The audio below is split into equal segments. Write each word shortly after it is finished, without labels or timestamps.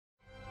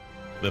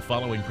The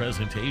following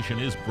presentation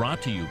is brought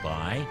to you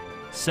by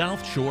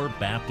South Shore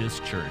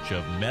Baptist Church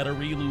of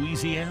Metairie,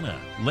 Louisiana,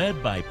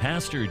 led by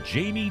Pastor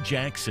Jamie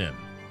Jackson.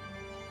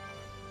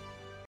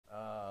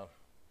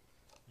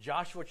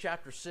 Joshua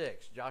chapter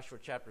 6.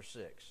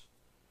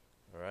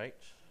 All right.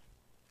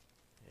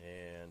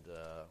 And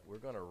we're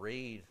going to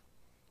read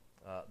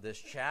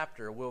this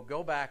chapter. We'll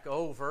go back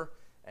over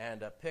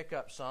and pick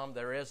up some.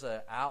 There is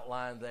an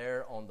outline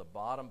there on the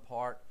bottom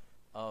part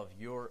of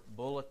your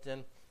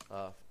bulletin.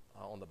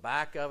 On the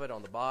back of it,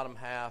 on the bottom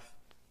half,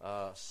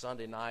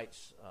 Sunday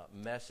night's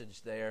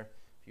message there,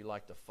 if you'd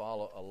like to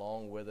follow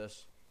along with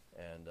us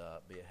and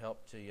be a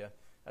help to you.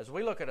 As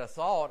we look at a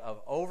thought of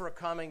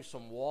overcoming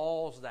some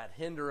walls that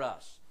hinder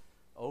us.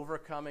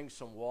 Overcoming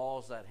some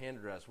walls that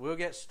hinder us. We'll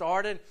get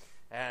started,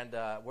 and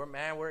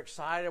we're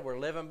excited. We're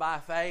living by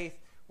faith.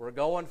 We're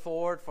going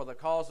forward for the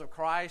cause of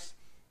Christ,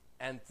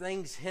 and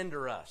things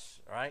hinder us,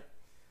 all right?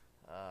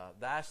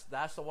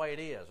 That's the way it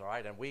is, all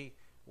right? And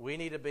we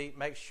need to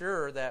make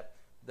sure that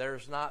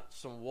there's not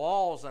some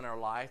walls in our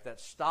life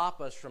that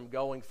stop us from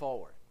going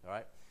forward, all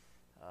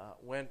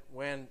right?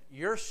 When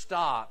you're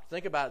stopped,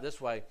 think about it this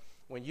way.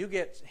 When you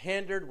get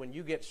hindered, when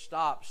you get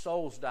stopped,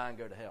 souls die and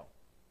go to hell,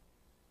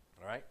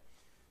 all right?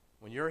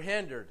 When you're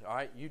hindered, all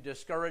right, you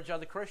discourage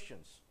other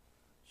Christians.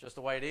 It's just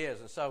the way it is.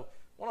 And so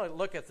I want to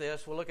look at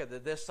this. We'll look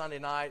at this Sunday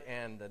night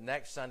and the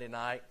next Sunday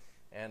night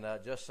and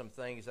just some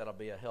things that will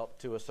be a help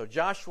to us. So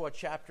Joshua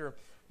chapter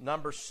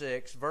number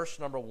 6, verse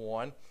number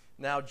 1.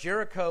 Now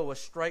Jericho was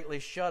straitly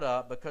shut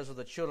up because of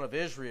the children of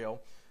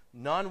Israel.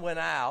 None went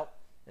out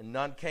and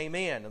none came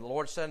in. And the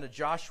Lord said unto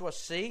Joshua,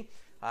 See,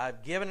 I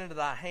have given into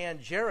thy hand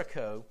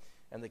Jericho,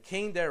 and the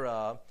king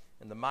thereof,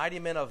 and the mighty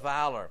men of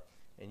valor.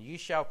 And ye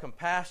shall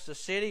compass the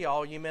city,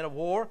 all ye men of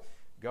war.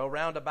 Go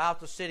round about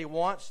the city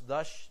once,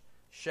 thus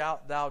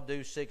shalt thou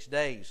do 6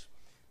 days.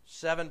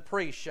 7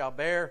 priests shall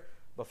bear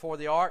before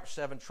the ark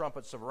 7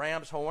 trumpets of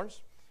ram's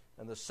horns.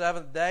 And the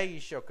 7th day ye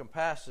shall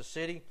compass the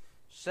city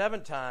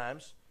 7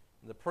 times,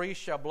 and the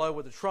priests shall blow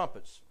with the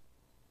trumpets.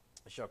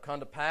 It shall come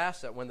to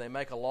pass that when they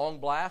make a long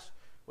blast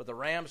with the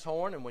ram's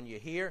horn, and when you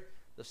hear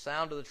the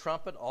sound of the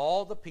trumpet,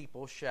 all the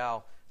people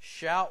shall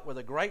shout with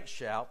a great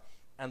shout,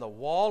 and the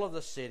wall of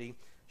the city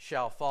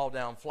shall fall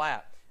down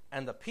flat,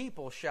 and the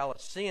people shall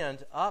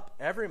ascend up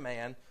every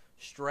man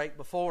straight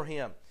before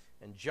him.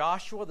 And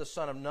Joshua the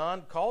son of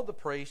Nun called the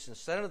priests and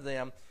said unto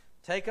them,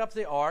 Take up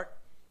the ark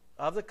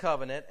of the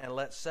covenant, and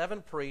let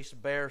 7 priests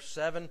bear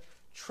 7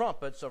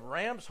 trumpets of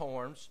ram's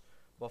horns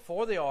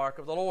before the ark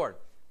of the Lord.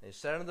 And he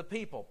said unto the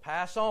people,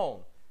 Pass on,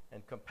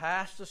 and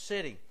compass the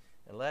city,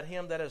 and let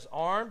him that is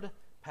armed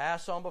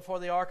pass on before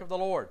the ark of the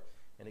Lord.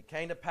 And it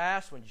came to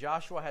pass, when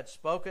Joshua had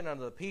spoken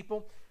unto the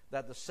people,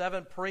 that the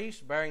 7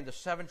 priests, bearing the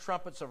 7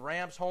 trumpets of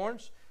ram's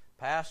horns,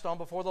 passed on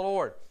before the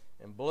Lord,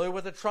 and blew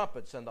with the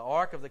trumpets, and the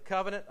ark of the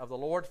covenant of the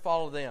Lord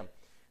followed them.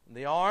 And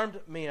the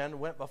armed men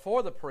went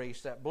before the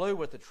priests that blew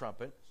with the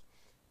trumpets,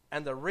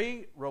 and the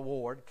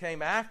reward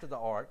came after the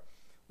ark,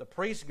 the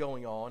priests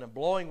going on and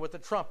blowing with the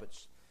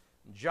trumpets.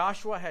 And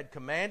Joshua had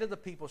commanded the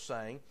people,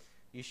 saying,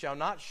 Ye shall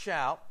not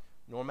shout,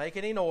 nor make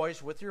any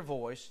noise with your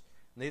voice,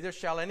 neither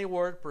shall any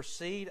word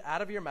proceed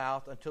out of your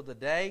mouth until the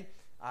day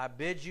I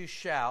bid you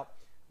shout,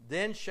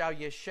 then shall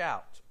ye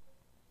shout.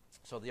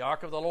 So the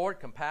ark of the Lord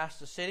compassed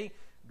the city,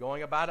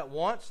 going about it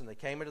once, and they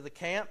came into the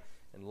camp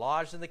and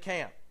lodged in the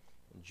camp.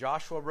 And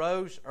Joshua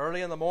rose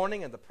early in the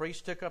morning, and the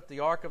priests took up the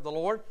ark of the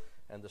Lord,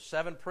 and the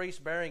 7 priests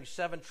bearing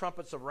 7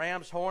 trumpets of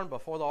ram's horn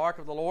before the ark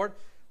of the Lord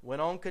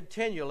went on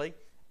continually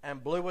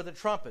and blew with the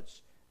trumpets.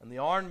 And the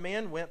armed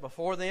men went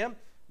before them,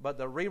 but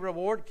the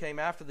reward came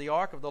after the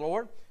ark of the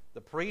Lord,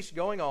 the priests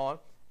going on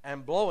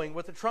and blowing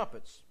with the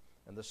trumpets.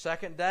 And the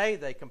 2nd day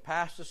they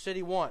compassed the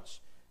city once,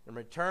 and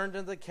returned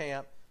into the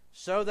camp.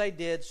 So they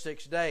did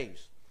 6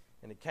 days.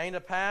 And it came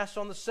to pass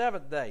on the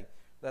 7th day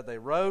that they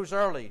rose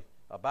early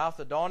about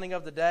the dawning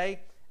of the day,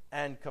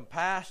 and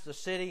compassed the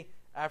city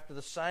after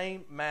the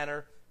same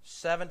manner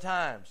 7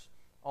 times.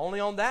 Only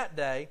on that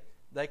day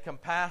they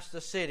compassed the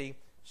city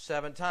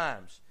 7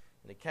 times.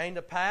 And it came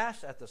to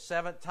pass at the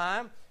 7th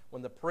time,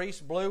 when the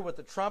priests blew with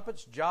the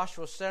trumpets,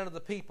 Joshua said unto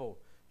the people,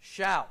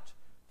 Shout,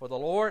 for the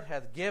Lord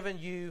hath given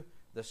you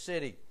the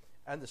city.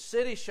 And the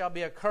city shall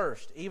be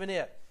accursed, even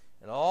it,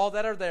 and all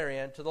that are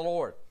therein, to the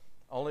Lord.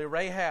 Only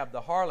Rahab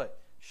the harlot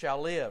shall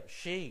live,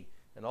 she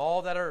and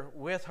all that are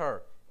with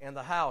her in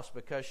the house,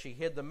 because she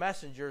hid the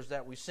messengers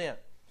that we sent.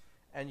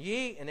 And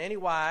ye in any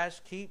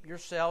wise keep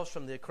yourselves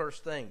from the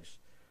accursed things,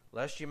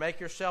 lest ye make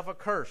yourself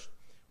accursed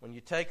when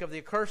you take of the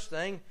accursed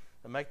thing,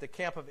 and make the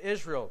camp of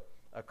Israel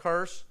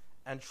accursed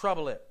and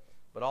trouble it.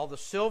 But all the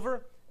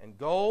silver and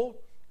gold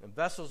and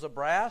vessels of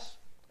brass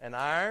and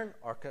iron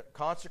are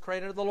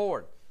consecrated to the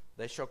Lord.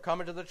 They shall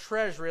come into the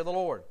treasury of the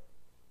Lord.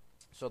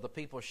 So the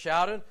people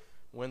shouted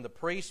when the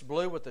priests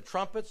blew with the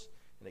trumpets.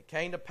 And it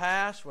came to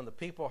pass, when the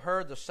people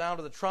heard the sound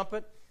of the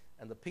trumpet,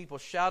 and the people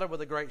shouted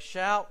with a great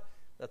shout,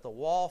 that the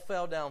wall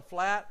fell down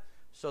flat,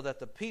 so that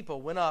the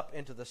people went up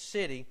into the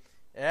city,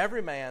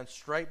 every man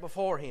straight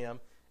before him,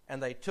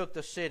 and they took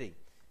the city.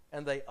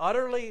 and they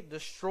utterly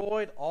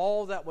destroyed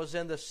all that was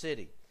in the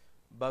city,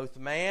 both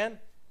man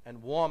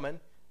and woman,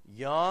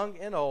 young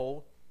and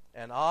old,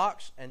 and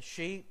ox and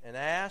sheep and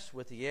ass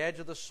with the edge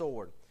of the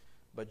sword.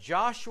 But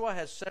Joshua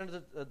has sent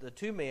the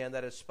two men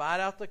that had spied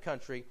out the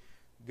country,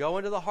 go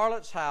into the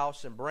harlot's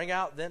house, and bring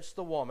out thence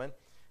the woman,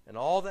 and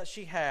all that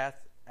she hath,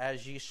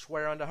 as ye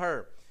swear unto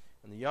her.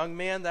 And the young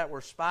men that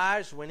were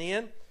spies went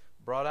in,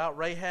 brought out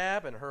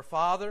Rahab and her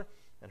father,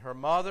 and her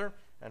mother,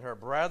 and her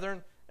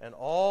brethren, and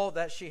all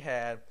that she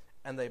had,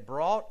 and they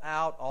brought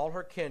out all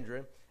her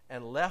kindred,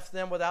 and left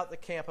them without the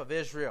camp of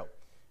Israel.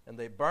 And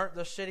they burnt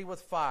the city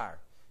with fire,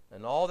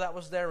 and all that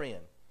was therein.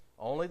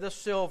 Only the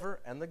silver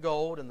and the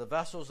gold and the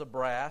vessels of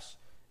brass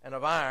and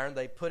of iron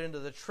they put into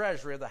the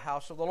treasury of the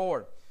house of the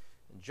Lord.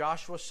 And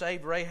Joshua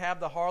saved Rahab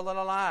the harlot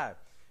alive,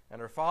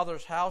 and her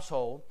father's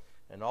household,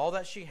 and all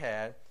that she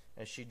had,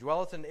 and she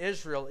dwelleth in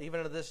Israel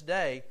even to this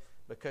day,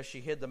 because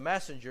she hid the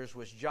messengers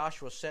which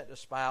Joshua sent to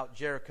spy out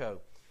Jericho.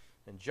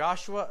 And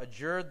Joshua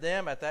adjured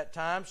them at that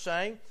time,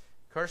 saying,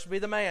 Cursed be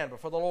the man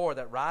before the Lord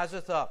that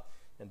riseth up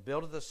and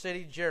buildeth the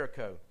city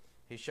Jericho.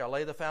 He shall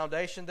lay the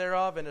foundation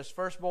thereof in his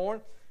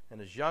firstborn, and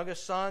his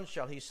youngest son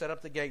shall he set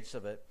up the gates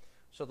of it.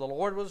 So the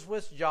Lord was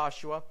with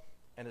Joshua,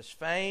 and his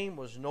fame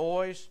was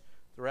noised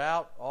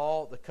throughout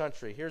all the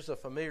country. Here's a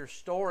familiar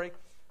story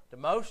to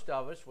most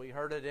of us. We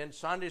heard it in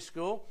Sunday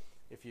school.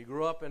 If you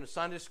grew up in a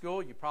Sunday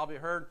school, you probably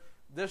heard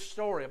this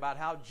story about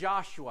how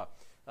Joshua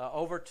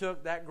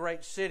overtook that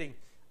great city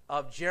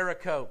of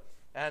Jericho.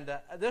 And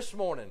this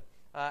morning,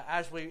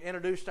 as we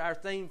introduced our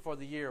theme for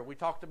the year, we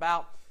talked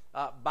about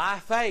by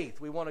faith,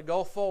 we want to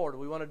go forward.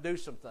 We want to do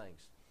some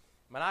things.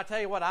 Man, I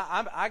tell you what,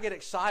 I get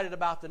excited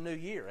about the new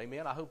year.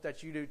 Amen. I hope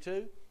that you do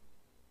too.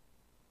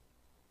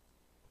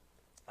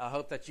 I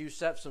hope that you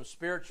set some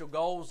spiritual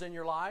goals in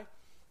your life.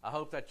 I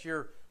hope that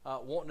you're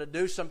wanting to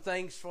do some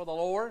things for the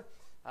Lord.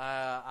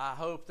 I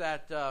hope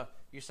that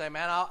you say,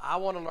 man, I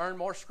want to learn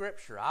more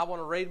Scripture. I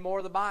want to read more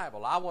of the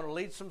Bible. I want to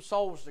lead some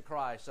souls to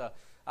Christ.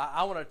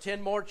 I want to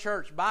attend more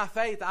church. By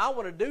faith, I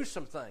want to do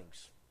some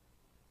things.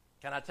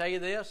 Can I tell you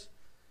this?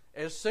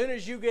 As soon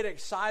as you get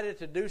excited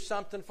to do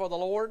something for the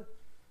Lord,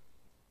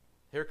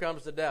 here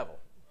comes the devil.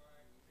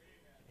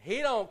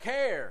 He don't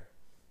care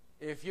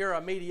if you're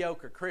a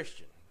mediocre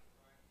Christian.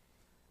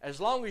 As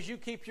long as you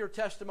keep your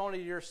testimony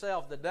to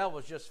yourself, the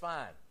devil's just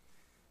fine.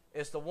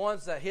 It's the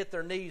ones that hit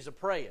their knees a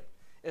praying.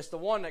 It's the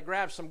one that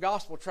grabs some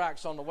gospel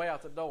tracts on the way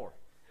out the door.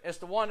 It's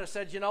the one that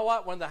said, you know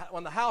what, when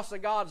the house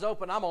of God's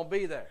open, I'm going to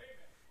be there.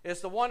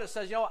 It's the one that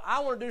says, you know what, I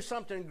want to do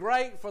something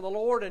great for the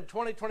Lord in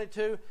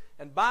 2022,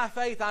 and by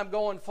faith I'm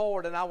going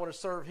forward and I want to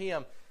serve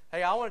Him.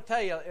 Hey, I want to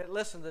tell you,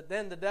 listen,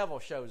 then the devil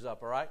shows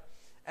up, all right?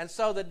 And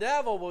so the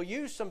devil will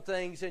use some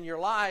things in your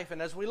life,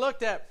 and as we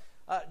looked at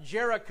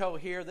Jericho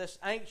here, this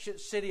ancient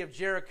city of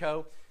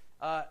Jericho,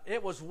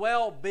 it was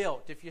well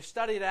built. If you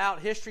study it out,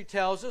 history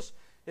tells us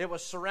it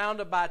was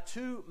surrounded by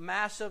two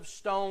massive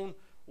stone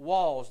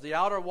walls. The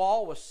outer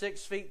wall was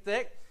 6 feet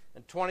thick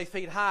and 20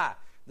 feet high.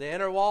 The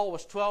inner wall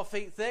was 12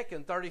 feet thick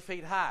and 30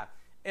 feet high.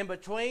 In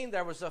between,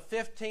 there was a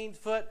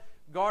 15-foot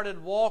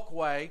guarded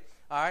walkway,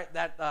 all right,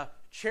 that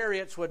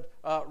chariots would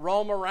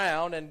roam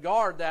around and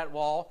guard that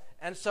wall.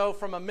 And so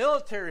from a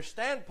military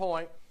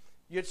standpoint,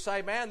 you'd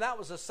say, man, that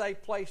was a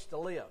safe place to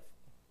live.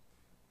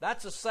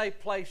 That's a safe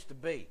place to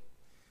be.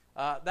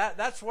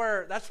 That's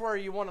where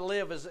you want to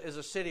live is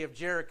a city of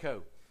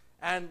Jericho.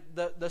 And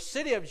the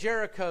city of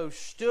Jericho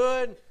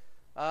stood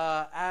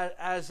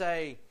as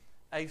a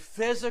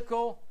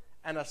physical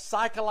and a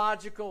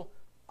psychological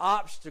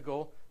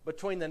obstacle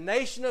between the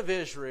nation of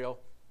Israel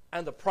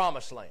and the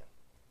promised land.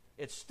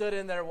 It stood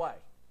in their way.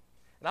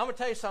 And I'm going to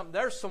tell you something.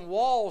 There's some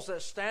walls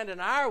that stand in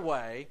our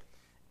way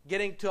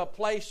getting to a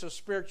place of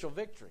spiritual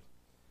victory.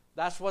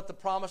 That's what the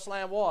promised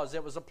land was.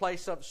 It was a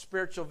place of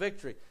spiritual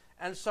victory.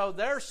 And so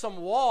there's some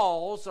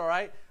walls, all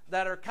right,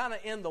 that are kind of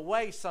in the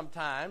way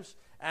sometimes.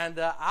 And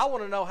I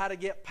want to know how to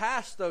get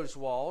past those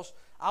walls.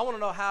 I want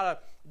to know how to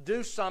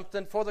do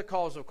something for the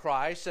cause of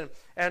Christ.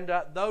 And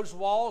those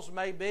walls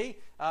may be,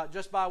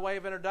 just by way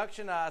of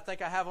introduction, I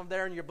think I have them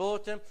there in your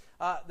bulletin,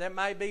 there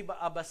may be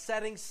a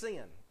besetting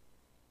sin.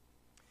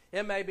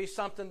 It may be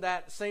something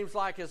that seems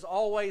like is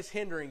always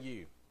hindering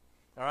you.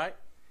 All right?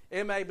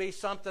 It may be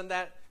something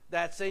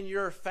that's in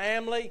your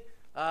family.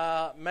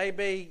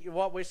 Maybe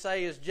what we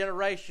say is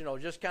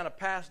generational, just kind of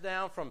passed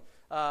down from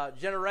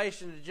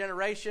generation to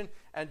generation.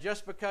 And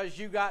just because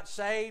you got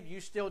saved,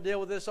 you still deal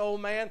with this old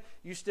man,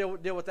 you still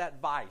deal with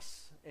that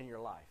vice in your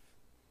life.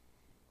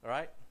 All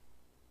right?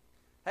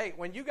 Hey,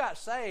 when you got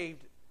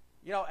saved,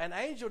 you know, an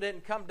angel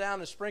didn't come down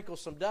and sprinkle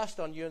some dust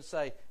on you and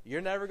say,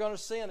 you're never going to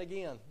sin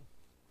again.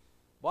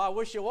 Boy, I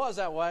wish it was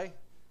that way,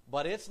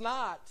 but it's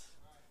not.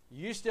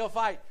 You still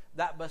fight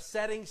that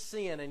besetting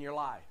sin in your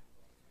life.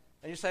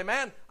 And you say,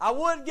 man, I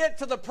would get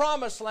to the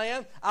promised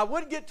land. I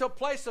would get to a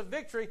place of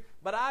victory,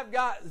 but I've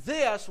got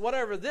this,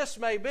 whatever this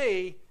may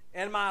be,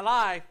 in my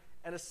life,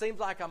 and it seems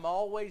like I'm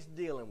always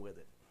dealing with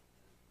it.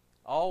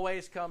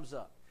 Always comes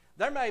up.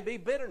 There may be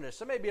bitterness.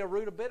 There may be a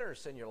root of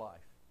bitterness in your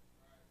life.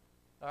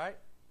 All right?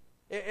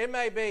 It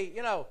may be,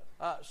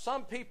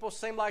 some people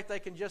seem like they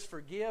can just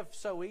forgive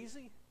so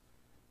easy.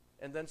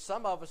 And then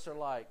some of us are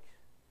like,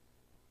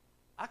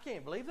 I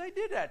can't believe they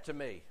did that to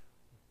me.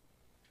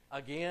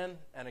 Again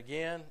and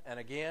again and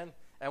again.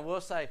 And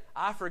we'll say,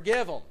 I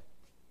forgive them.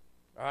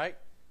 All right?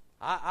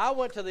 I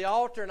went to the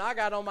altar and I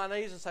got on my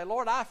knees and say,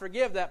 Lord, I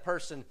forgive that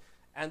person.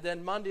 And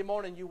then Monday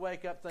morning you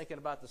wake up thinking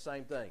about the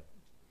same thing.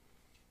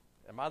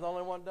 Am I the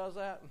only one that does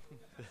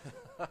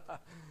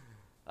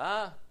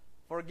that?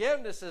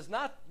 Forgiveness is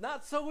not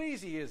so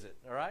easy, is it?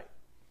 All right?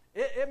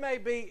 It may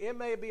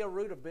be a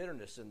root of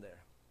bitterness in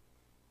there.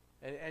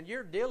 And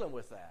you're dealing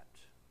with that.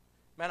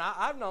 Man,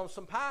 I've known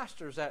some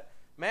pastors that,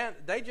 man,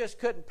 they just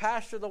couldn't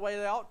pastor the way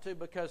they ought to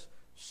because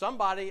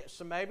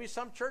maybe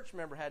some church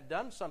member had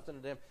done something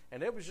to them,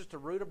 and it was just a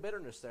root of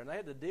bitterness there, and they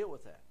had to deal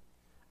with that.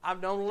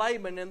 I've known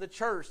laymen in the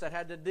church that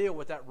had to deal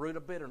with that root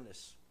of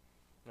bitterness.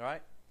 All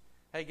right?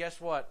 Hey, guess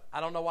what? I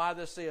don't know why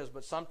this is,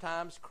 but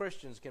sometimes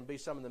Christians can be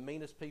some of the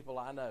meanest people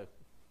I know.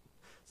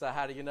 So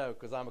how do you know?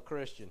 Because I'm a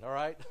Christian, all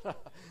right?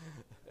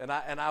 and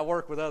I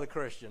work with other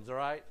Christians, all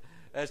right?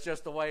 That's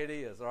just the way it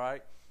is, all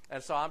right?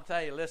 And so I'm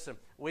telling you, listen,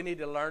 we need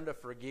to learn to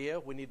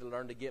forgive. We need to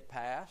learn to get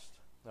past,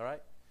 all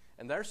right?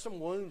 And there's some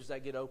wounds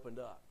that get opened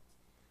up,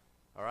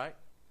 all right?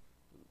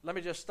 Let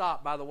me just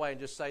stop, by the way, and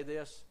just say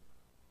this.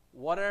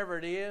 Whatever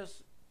it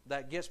is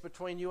that gets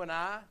between you and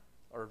I,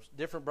 or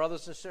different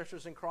brothers and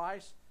sisters in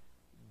Christ,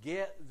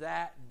 get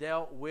that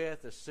dealt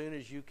with as soon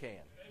as you can.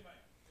 Amen.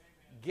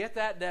 Get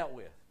that dealt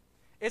with.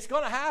 It's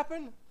going to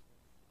happen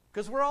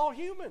because we're all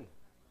human.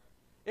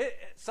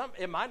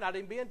 It might not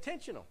even be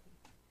intentional.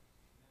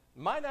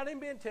 It might not even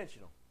be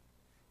intentional.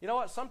 You know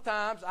what?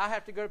 Sometimes I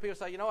have to go to people and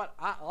say, you know what?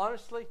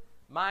 Honestly,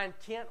 my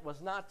intent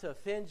was not to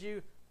offend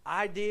you.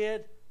 I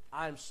did.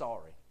 I'm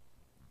sorry.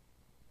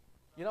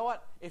 You know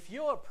what? If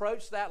you'll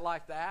approach that,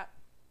 like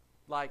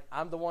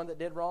I'm the one that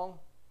did wrong,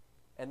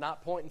 and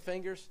not pointing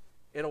fingers,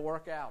 it'll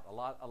work out a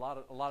lot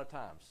of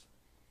times.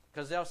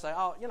 Because they'll say,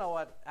 oh, you know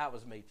what? That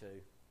was me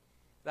too.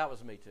 That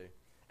was me too.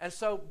 And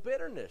so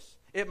bitterness.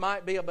 It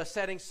might be a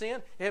besetting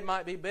sin. It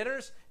might be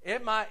bitterness.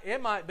 It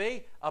might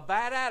be a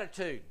bad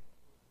attitude.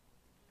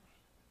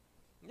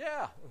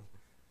 Yeah.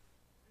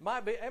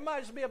 It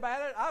might just be a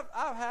bad attitude.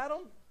 I've had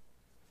them.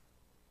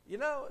 You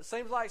know, it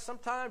seems like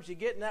sometimes you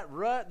get in that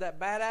rut, that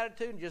bad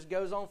attitude, and just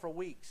goes on for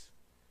weeks.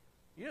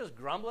 You're just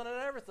grumbling at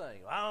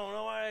everything. I don't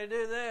know why they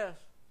do this.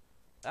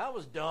 That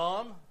was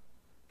dumb.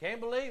 Can't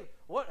believe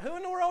who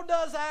in the world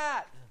does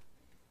that?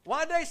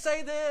 Why'd they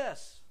say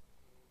this?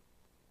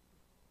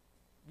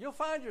 You'll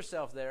find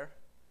yourself there.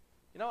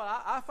 You know,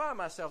 I find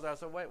myself there. I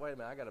say, wait a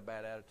minute, I got a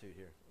bad attitude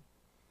here.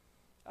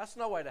 That's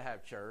no way to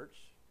have church.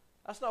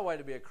 That's no way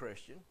to be a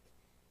Christian.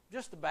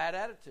 Just a bad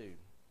attitude.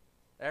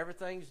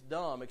 Everything's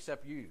dumb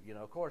except you. You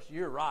know, of course,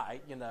 you're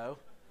right, you know.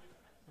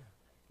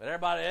 But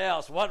everybody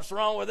else, what's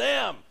wrong with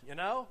them, you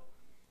know?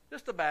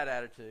 Just a bad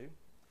attitude.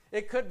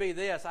 It could be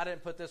this. I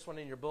didn't put this one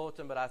in your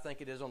bulletin, but I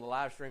think it is on the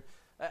live stream.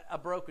 A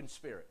broken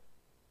spirit.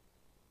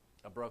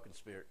 A broken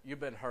spirit. You've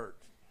been hurt.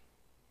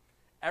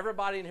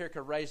 Everybody in here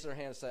could raise their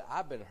hand and say,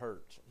 I've been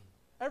hurt.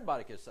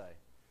 Everybody could say.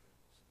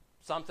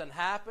 Something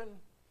happened.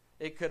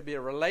 It could be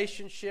a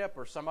relationship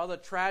or some other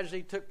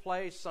tragedy took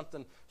place,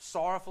 something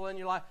sorrowful in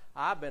your life.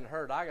 I've been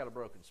hurt. I got a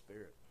broken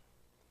spirit.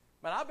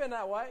 Man, I've been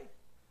that way.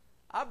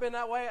 I've been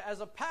that way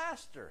as a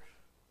pastor.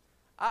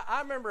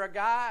 I remember a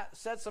guy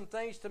said some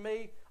things to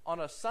me on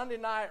a Sunday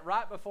night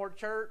right before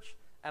church,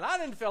 and I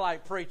didn't feel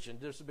like preaching,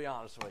 just to be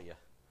honest with you.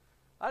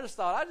 I just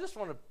thought, I just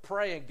want to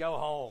pray and go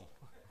home.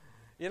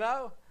 You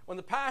know, when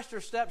the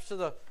pastor steps to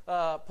the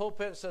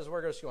pulpit and says,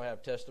 we're just going to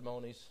have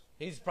testimonies,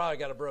 he's probably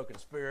got a broken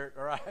spirit,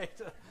 all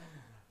right?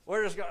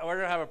 we're going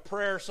to have a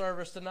prayer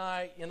service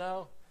tonight, you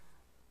know.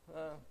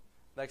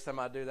 Next time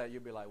I do that,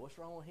 you'll be like, what's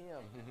wrong with him?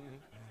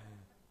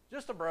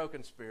 Just a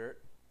broken spirit.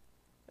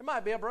 It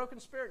might be a broken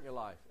spirit in your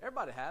life.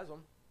 Everybody has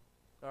them,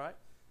 all right?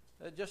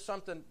 Just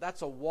something,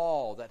 that's a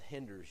wall that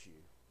hinders you,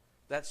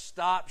 that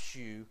stops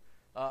you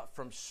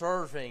from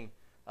serving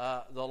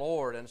the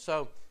Lord. And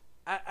so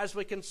as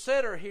we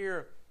consider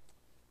here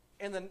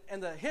in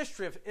the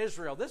history of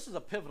Israel, this is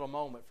a pivotal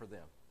moment for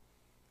them.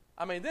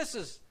 I mean, this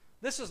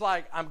is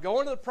like I'm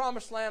going to the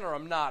promised land or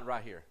I'm not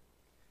right here.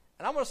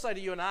 And I'm going to say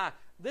to you and I,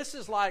 this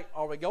is like,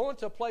 are we going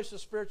to a place of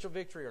spiritual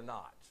victory or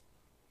not?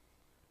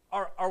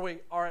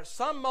 Or at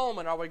some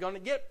moment, are we going to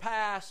get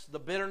past the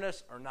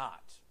bitterness or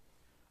not?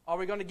 Are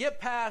we going to get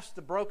past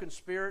the broken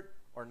spirit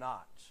or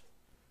not?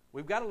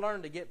 We've got to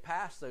learn to get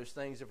past those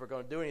things if we're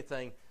going to do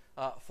anything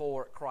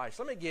for Christ.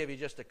 Let me give you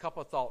just a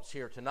couple of thoughts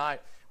here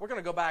tonight. We're going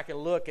to go back and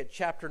look at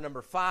chapter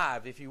number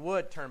 5. If you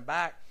would, turn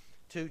back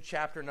to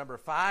chapter number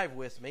 5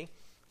 with me.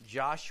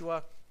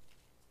 Joshua,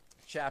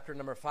 chapter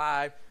number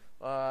 5.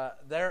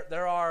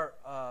 There are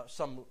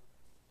some...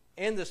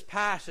 In this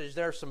passage,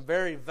 there are some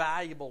very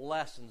valuable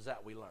lessons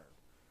that we learn.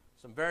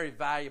 Some very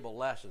valuable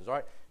lessons. All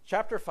right,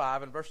 chapter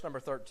 5 and verse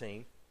number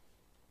 13.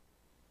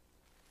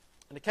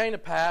 And it came to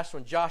pass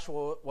when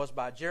Joshua was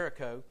by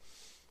Jericho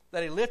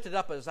that he lifted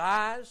up his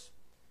eyes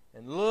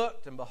and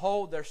looked, and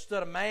behold, there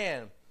stood a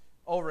man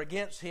over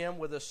against him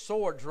with a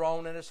sword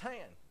drawn in his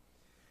hand.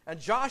 And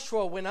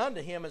Joshua went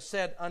unto him and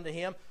said unto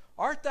him,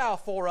 Art thou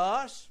for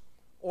us,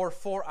 or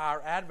for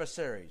our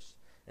adversaries?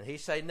 And he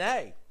said,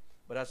 Nay,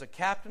 but as a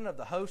captain of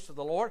the host of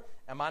the Lord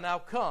am I now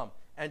come.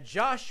 And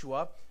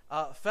Joshua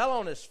fell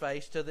on his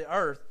face to the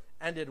earth,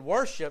 and did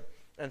worship,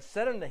 and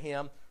said unto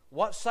him,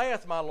 What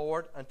saith my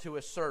Lord unto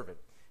his servant?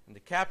 And the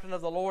captain of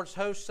the Lord's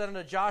host said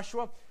unto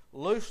Joshua,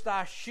 Loose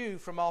thy shoe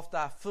from off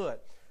thy foot,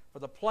 for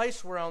the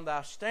place whereon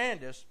thou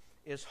standest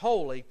is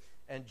holy.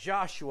 And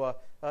Joshua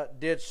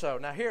did so.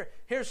 Now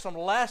here's some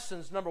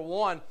lessons, number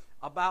one,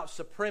 about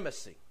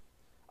supremacy.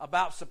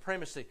 About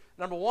supremacy.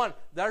 Number one,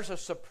 there's a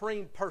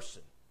supreme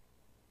person.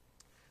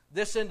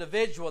 This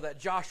individual that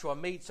Joshua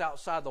meets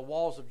outside the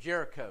walls of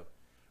Jericho.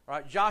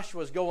 Right?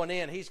 Joshua's going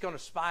in. He's going to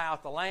spy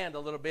out the land a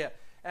little bit.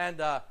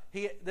 And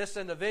this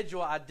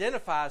individual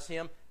identifies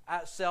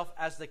himself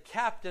as the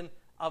captain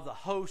of the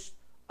host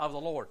of the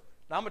Lord.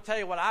 Now I'm going to tell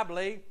you what I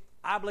believe.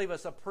 I believe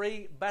it's a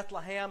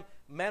pre-Bethlehem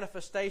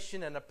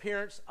manifestation and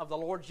appearance of the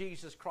Lord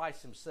Jesus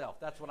Christ himself.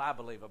 That's what I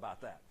believe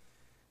about that.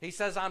 He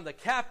says, I'm the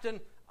captain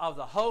of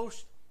the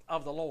host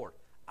of the Lord.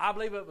 I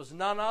believe it was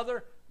none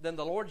other than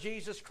the Lord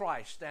Jesus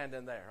Christ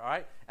standing there. All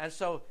right? And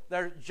so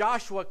there,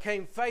 Joshua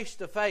came face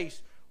to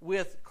face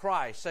with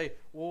Christ. Say,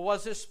 well, what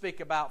does this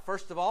speak about?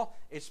 First of all,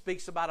 it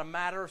speaks about a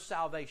matter of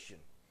salvation.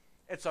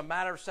 It's a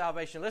matter of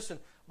salvation. Listen,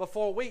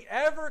 before we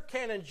ever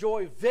can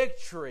enjoy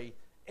victory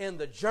in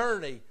the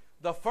journey,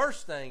 the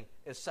first thing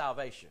is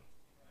salvation.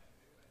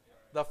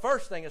 The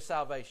first thing is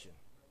salvation.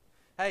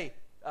 Hey,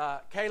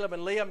 Caleb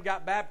and Liam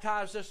got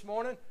baptized this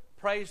morning.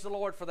 Praise the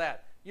Lord for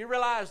that. You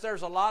realize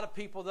there's a lot of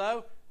people,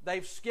 though,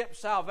 they've skipped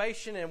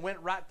salvation and went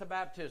right to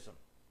baptism.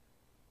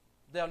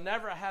 They'll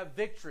never have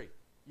victory.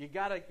 You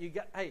can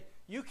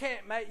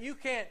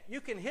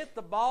hit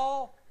the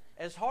ball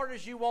as hard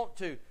as you want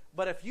to,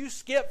 but if you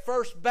skip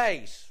first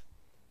base,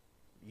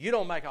 you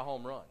don't make a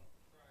home run.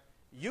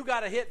 You got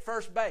to hit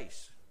first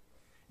base.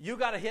 You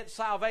got to hit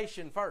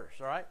salvation first,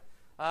 all right?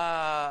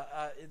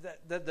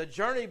 The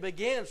journey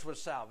begins with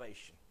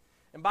salvation.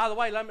 And by the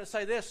way, let me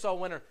say this, soul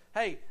winner.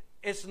 Hey,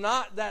 it's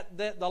not that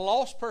the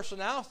lost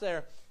person out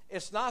there,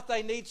 it's not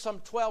they need some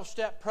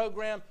 12-step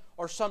program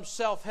or some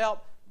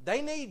self-help.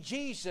 They need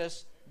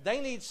Jesus. They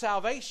need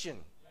salvation.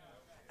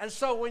 And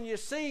so when you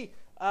see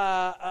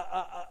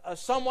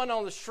someone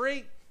on the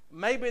street,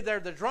 maybe they're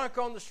the drunk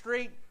on the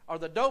street or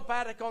the dope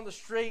addict on the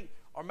street,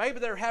 or maybe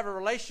they're having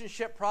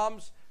relationship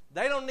problems,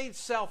 they don't need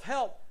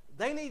self-help.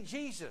 They need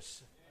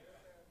Jesus.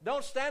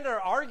 Don't stand there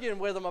arguing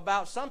with them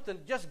about something.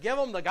 Just give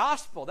them the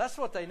gospel. That's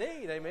what they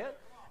need. Amen.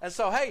 And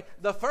so, hey,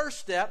 the first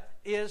step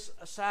is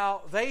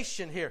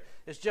salvation here.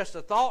 It's just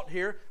a thought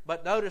here,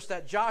 but notice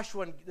that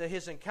Joshua,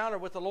 his encounter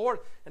with the Lord,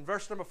 in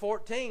verse number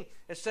 14,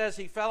 it says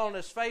he fell on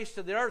his face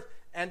to the earth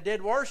and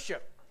did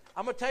worship.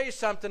 I'm going to tell you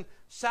something.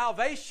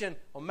 Salvation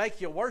will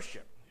make you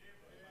worship.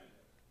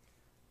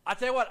 I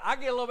tell you what, I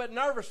get a little bit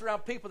nervous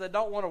around people that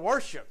don't want to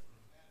worship.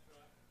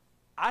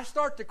 I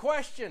start to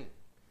question.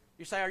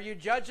 You say, are you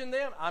judging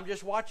them? I'm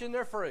just watching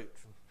their fruit.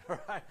 All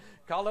right?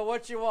 Call it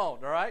what you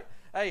want, all right?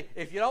 Hey,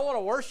 if you don't want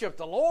to worship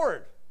the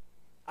Lord,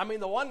 I mean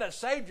the one that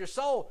saved your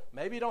soul,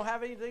 maybe you don't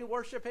have anything to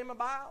worship him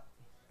about.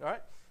 All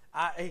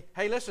right?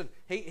 Hey, listen,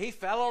 he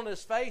fell on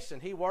his face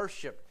and he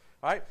worshiped.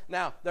 All right?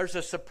 Now, there's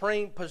a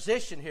supreme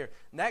position here.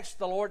 Next,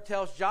 the Lord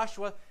tells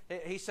Joshua,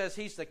 he says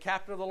he's the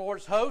captain of the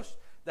Lord's host,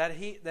 that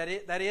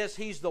is,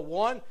 he's the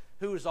one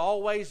who is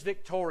always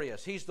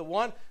victorious. He's the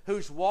one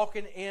who's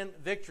walking in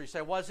victory.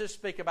 So what does this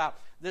speak about?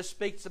 This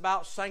speaks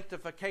about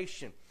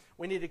sanctification.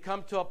 We need to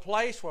come to a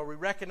place where we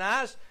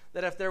recognize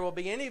that if there will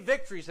be any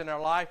victories in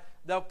our life,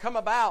 they'll come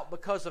about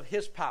because of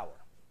his power.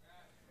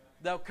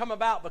 They'll come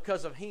about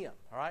because of him,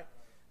 all right?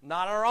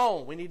 Not our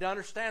own. We need to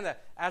understand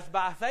that. As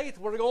by faith,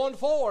 we're going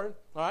forward,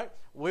 all right?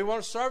 We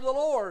want to serve the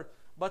Lord,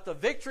 but the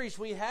victories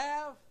we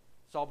have,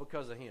 it's all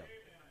because of him.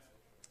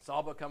 It's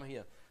all because of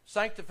him.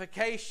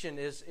 Sanctification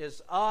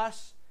is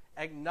us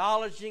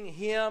acknowledging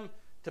him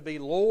to be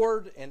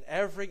Lord in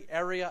every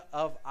area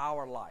of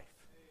our life.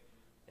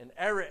 In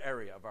every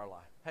area of our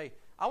life. Hey,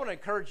 I want to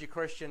encourage you,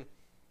 Christian,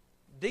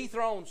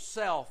 dethrone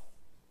self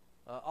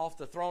off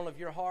the throne of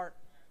your heart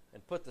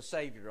and put the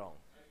Savior on.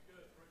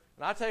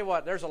 And I tell you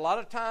what, there's a lot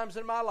of times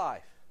in my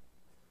life,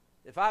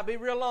 if I be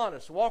real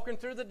honest, walking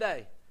through the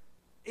day,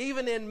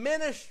 even in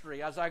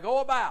ministry as I go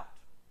about,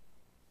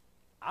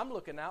 I'm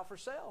looking out for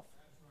self.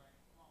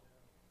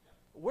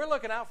 We're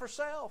looking out for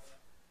self.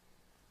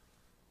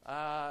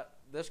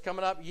 This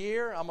coming up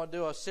year, I'm going to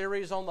do a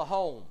series on the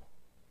home.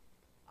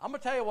 I'm going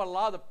to tell you what a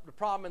lot of the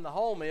problem in the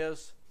home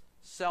is: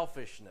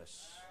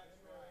 selfishness.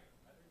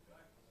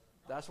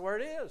 That's where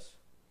it is.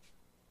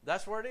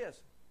 That's where it is.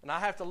 And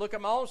I have to look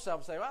at my own self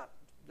and say, well,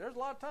 there's a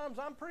lot of times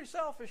I'm pretty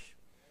selfish.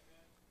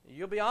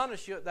 You'll be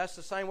honest, that's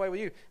the same way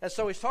with you. And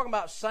so he's talking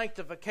about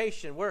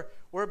sanctification.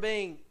 We're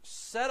being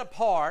set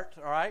apart,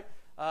 all right,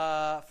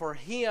 for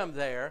him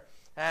there.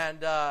 And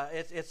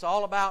it's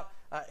all about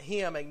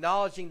him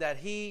acknowledging that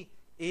he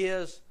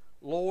is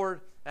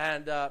Lord.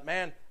 And,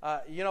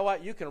 you know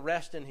what? You can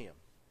rest in him.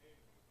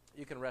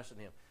 You can rest in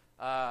him.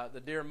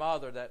 the dear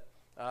mother that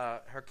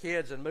her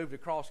kids had moved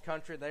across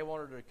country. They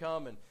wanted her to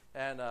come,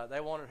 and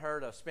they wanted her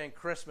to spend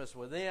Christmas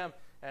with them.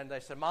 And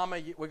they said, Mama,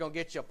 we're going to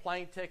get you a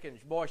plane ticket.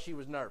 And boy, she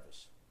was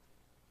nervous.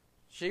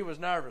 She was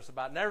nervous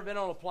about never been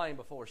on a plane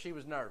before. She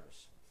was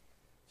nervous.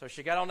 So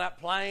she got on that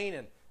plane,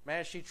 and,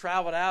 man, she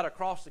traveled out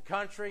across the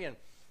country and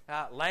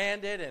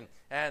landed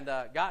and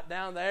got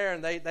down there,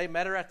 and they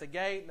met her at the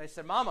gate. And they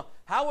said, Mama,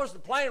 how was the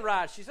plane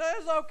ride? She said,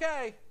 it was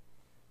okay.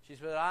 She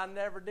said, I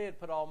never did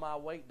put all my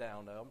weight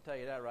down, though. I'm going to tell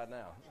you that right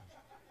now.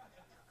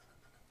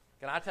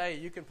 Can I tell you,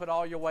 you can put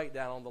all your weight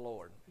down on the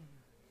Lord.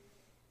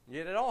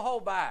 You don't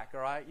hold back,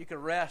 all right? You can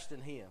rest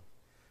in Him.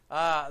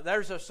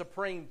 There's a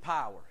supreme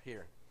power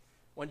here.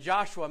 When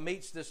Joshua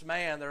meets this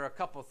man, there are a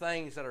couple of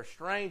things that are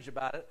strange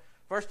about it.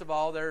 First of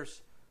all,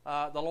 there's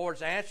the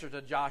Lord's answer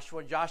to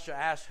Joshua. Joshua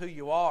asked who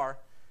you are.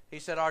 He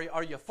said,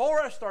 are you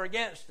for us or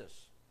against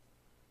us?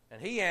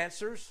 And he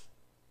answers,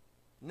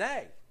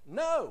 nay,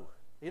 no.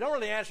 He don't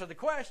really answer the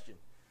question.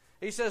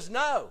 He says,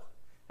 no.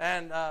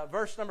 And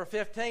verse number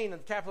 15,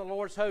 and the captain of the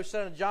Lord's host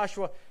said unto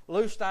Joshua,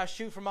 loose thy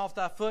shoe from off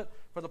thy foot,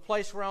 for the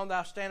place whereon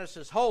thou standest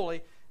is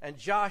holy. And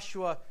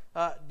Joshua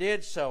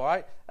did so. All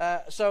right?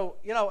 So,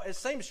 it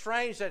seems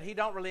strange that he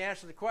don't really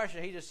answer the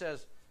question. He just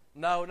says,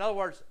 no. In other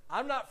words,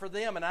 I'm not for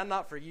them and I'm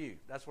not for you.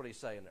 That's what he's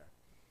saying there.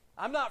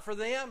 I'm not for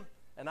them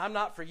and I'm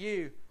not for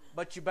you,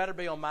 but you better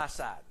be on my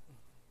side.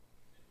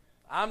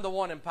 I'm the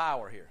one in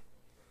power here.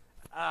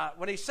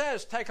 When he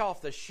says take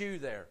off the shoe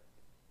there,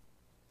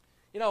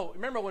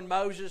 remember when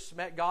Moses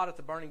met God at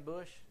the burning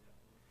bush?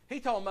 He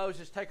told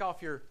Moses, take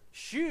off your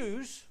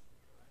shoes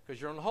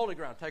because you're on the holy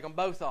ground. Take them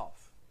both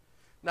off.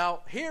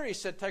 Now, here he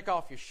said, take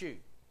off your shoe.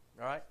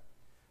 All right?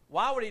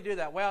 Why would he do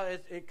that? Well,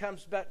 it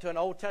comes back to an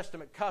Old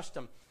Testament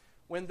custom.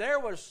 When there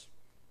was,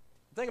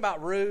 think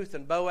about Ruth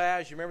and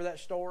Boaz. You remember that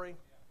story?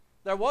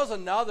 There was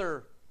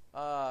another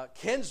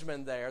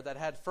kinsman there that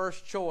had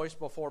first choice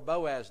before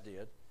Boaz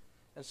did.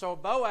 And so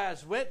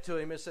Boaz went to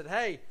him and said,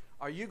 hey,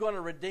 are you going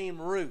to redeem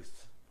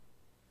Ruth?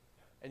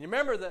 And you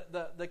remember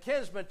that the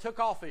kinsman took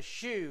off his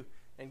shoe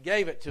and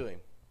gave it to him.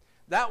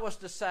 That was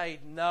to say,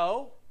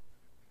 no.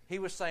 He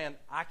was saying,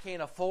 I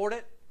can't afford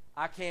it.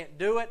 I can't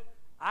do it.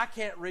 I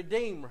can't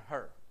redeem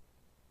her.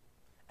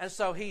 And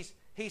so he's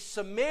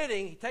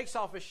submitting. He takes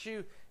off his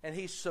shoe and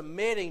he's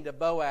submitting to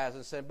Boaz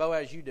and saying,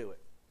 Boaz, you do it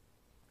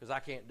because I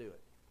can't do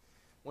it.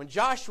 When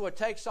Joshua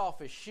takes off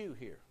his shoe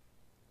here,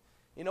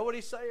 you know what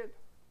he's saying?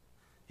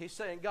 He's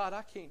saying, God,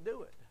 I can't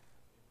do it.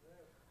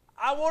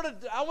 I want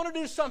to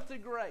do something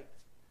great.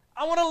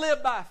 I want to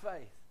live by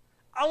faith.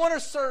 I want to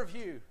serve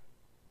you.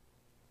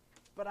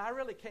 But I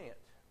really can't.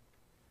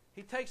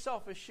 He takes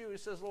off his shoe and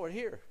says, Lord,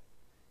 here,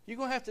 you're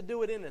going to have to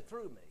do it in and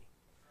through me.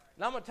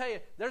 And I'm going to tell you,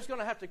 there's going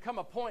to have to come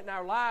a point in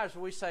our lives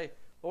where we say,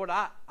 Lord,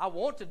 I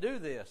want to do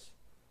this,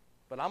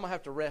 but I'm going to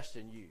have to rest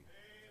in you.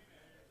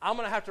 I'm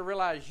going to have to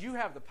realize you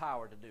have the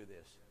power to do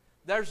this.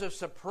 There's a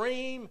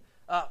supreme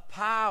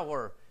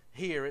power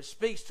here. It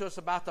speaks to us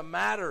about the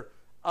matter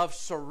of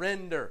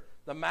surrender.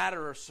 The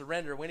matter of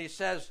surrender. When he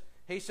says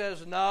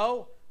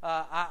no,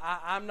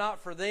 I'm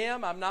not for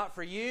them, I'm not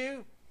for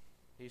you.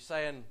 He's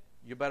saying,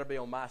 you better be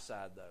on my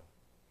side, though.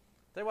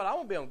 Tell you what, I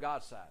want to be on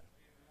God's side.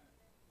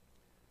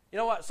 You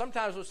know what?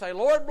 Sometimes we'll say,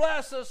 Lord,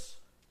 bless us.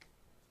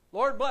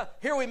 Lord, bless.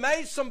 Here we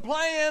made some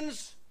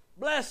plans.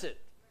 Bless it.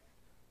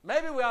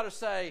 Maybe we ought to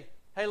say,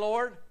 hey,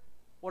 Lord,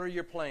 what are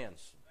your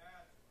plans?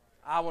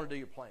 I want to do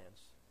your plans.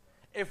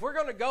 If we're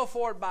going to go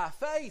forward by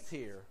faith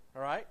here,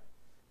 all right,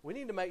 we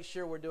need to make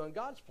sure we're doing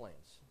God's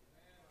plans.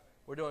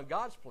 We're doing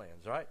God's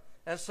plans, right?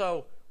 And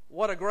so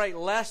what a great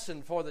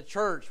lesson for the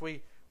church.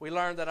 We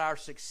learned that our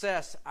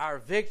success, our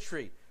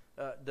victory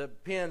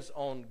depends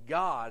on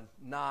God,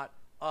 not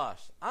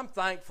us. I'm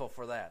thankful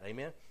for that,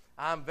 amen?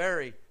 I'm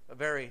very,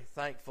 very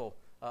thankful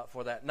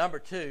for that. Number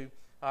 2,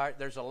 all right,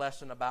 there's a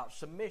lesson about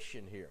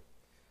submission here.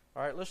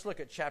 All right, let's look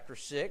at chapter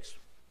 6,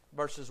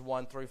 verses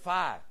 1 through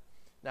 5.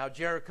 Now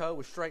Jericho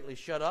was straitly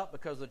shut up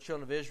because of the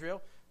children of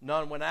Israel.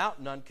 None went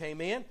out, none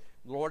came in.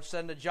 The Lord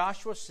said unto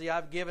Joshua, see,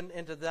 I've given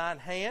into thine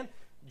hand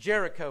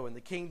Jericho and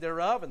the king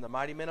thereof and the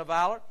mighty men of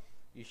valor.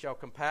 You shall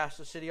compass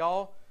the city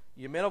all,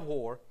 you men of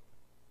war.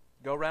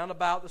 Go round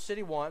about the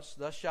city once,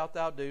 thus shalt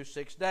thou do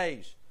 6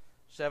 days.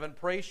 7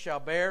 priests shall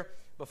bear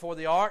before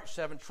the ark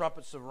 7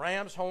 trumpets of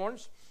ram's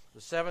horns.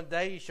 The 7th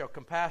day you shall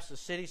compass the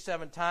city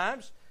 7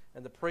 times,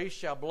 and the priests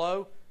shall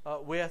blow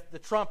with the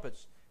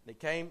trumpets.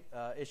 And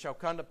it shall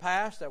come to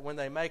pass that when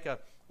they make a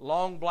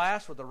long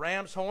blast with the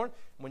ram's horn,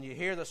 when you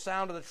hear the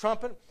sound of the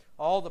trumpet,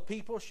 all the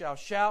people shall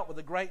shout with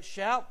a great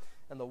shout,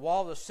 and the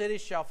wall of the city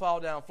shall fall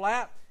down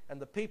flat, and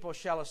the people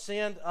shall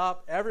ascend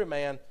up, every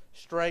man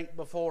straight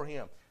before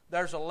him.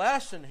 There's a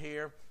lesson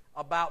here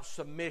about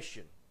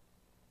submission.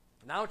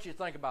 Now I want you to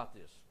think about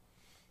this.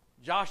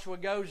 Joshua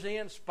goes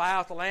in, spy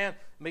out the land,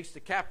 meets the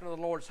captain of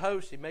the Lord's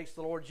host. He meets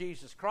the Lord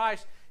Jesus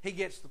Christ. He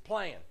gets the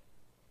plan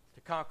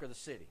to conquer the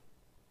city.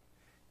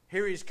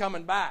 Here he's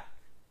coming back.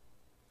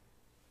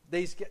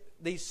 These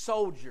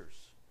soldiers,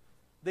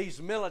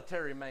 these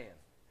military men,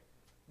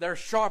 they're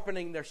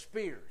sharpening their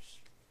spears.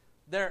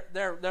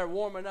 They're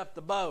warming up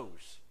the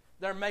bows.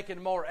 They're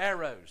making more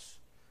arrows.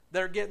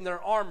 They're getting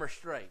their armor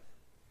straight.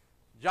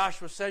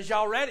 Joshua says,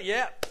 y'all ready?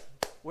 Yep,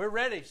 we're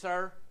ready,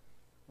 sir.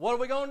 What are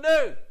we going to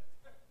do?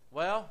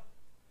 Well,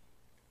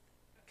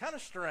 kind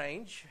of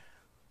strange.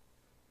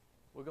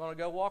 We're going to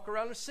go walk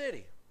around the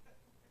city.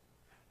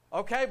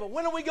 Okay, but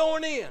when are we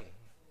going in?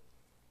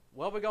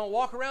 Well, we're going to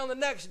walk around the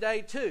next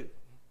day too.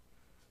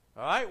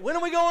 All right, when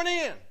are we going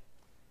in?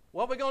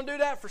 Well, we're going to do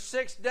that for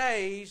 6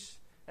 days.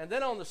 And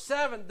then on the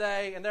 7th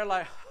day, and they're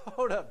like,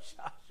 hold up,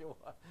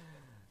 Joshua.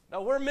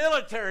 No, we're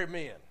military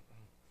men.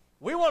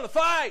 We want to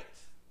fight.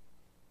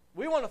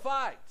 We want to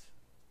fight.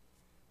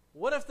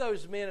 What if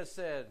those men had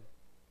said,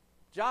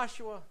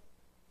 Joshua,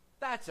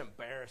 that's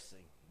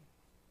embarrassing.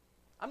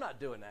 I'm not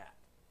doing that.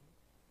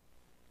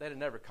 They'd have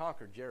never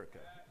conquered Jericho.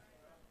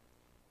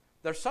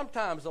 There's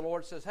sometimes the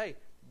Lord says, hey,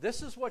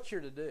 this is what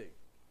you're to do.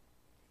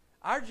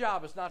 Our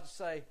job is not to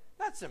say,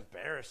 that's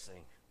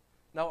embarrassing.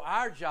 No,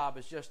 our job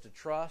is just to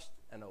trust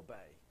and obey.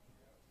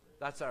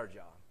 That's our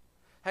job.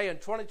 Hey, in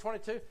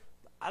 2022,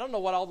 I don't know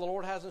what all the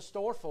Lord has in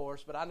store for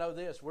us, but I know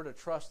this. We're to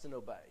trust and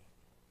obey.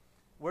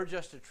 We're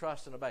just to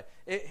trust and obey.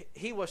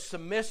 He was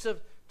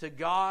submissive to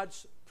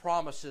God's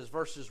promises,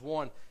 verses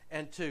 1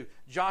 and 2.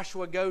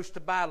 Joshua goes to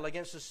battle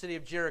against the city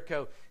of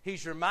Jericho.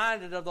 He's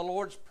reminded of the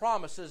Lord's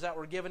promises that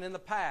were given in the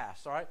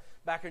past, all right,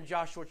 back in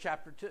Joshua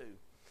chapter 2.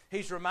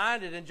 He's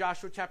reminded in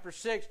Joshua chapter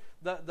 6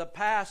 the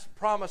past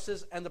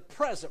promises and the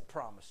present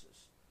promises.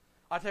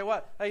 I tell you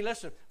what, hey,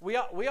 listen, we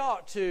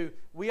ought to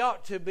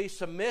be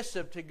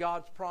submissive to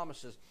God's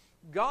promises.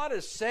 God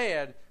has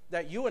said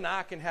that you and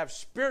I can have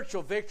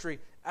spiritual victory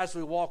as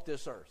we walk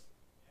this earth.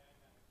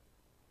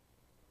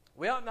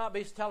 We ought not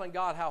be telling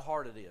God how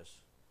hard it is.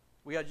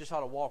 We just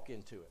ought to walk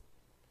into it.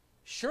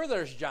 Sure,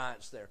 there's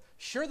giants there.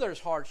 Sure, there's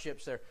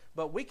hardships there.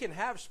 But we can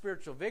have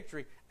spiritual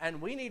victory,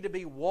 and we need to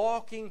be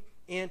walking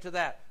into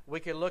that. We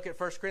can look at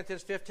 1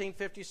 Corinthians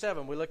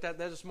 15:57. We looked at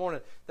that this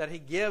morning, that he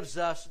gives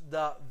us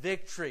the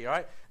victory. All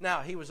right.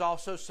 Now, he was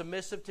also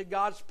submissive to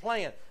God's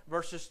plan.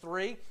 Verses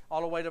 3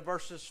 all the way to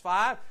verses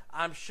 5.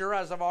 I'm sure,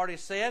 as I've already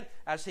said,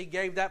 as he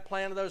gave that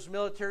plan to those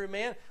military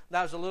men,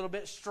 that was a little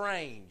bit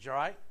strange. All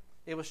right.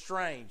 It was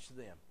strange to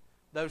them.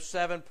 Those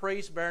 7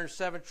 priests bearing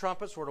 7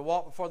 trumpets were to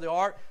walk before the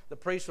ark. The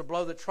priests would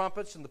blow the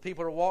trumpets, and the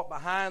people would walk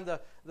behind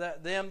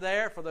them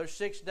there for those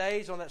 6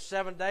 days. On that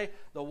 7th day,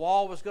 the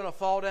wall was going to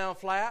fall down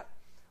flat.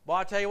 Well,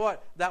 I tell you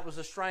what, that was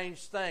a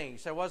strange thing.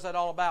 So what's that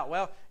all about?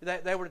 Well,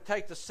 they were to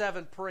take the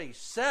 7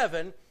 priests.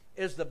 7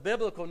 is the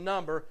biblical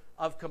number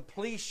of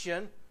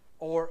completion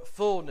or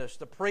fullness.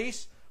 The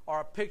priests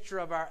are a picture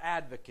of our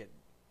advocate.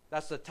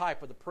 That's the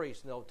type of the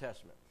priest in the Old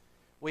Testament.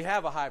 We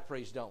have a high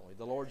priest, don't we?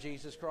 The Lord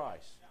Jesus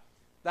Christ.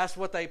 That's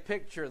what they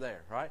picture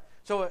there, right?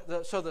 So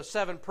the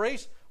 7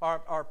 priests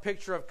are a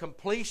picture of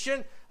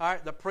completion. All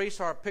right, the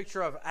priests are a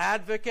picture of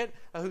advocate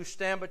who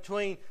stand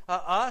between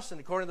us. And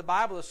according to the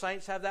Bible, the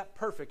saints have that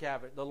perfect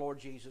advocate, the Lord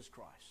Jesus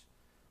Christ.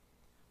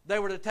 They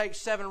were to take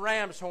 7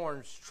 ram's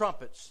horns,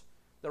 trumpets.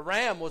 The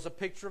ram was a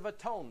picture of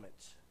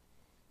atonement.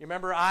 You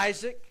remember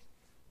Isaac?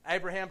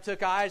 Abraham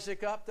took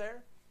Isaac up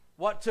there.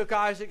 What took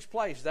Isaac's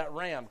place? That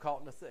ram caught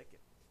in the thicket.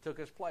 Took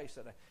his place.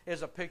 It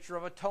is a picture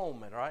of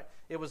atonement, right?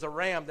 It was a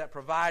ram that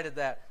provided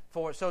that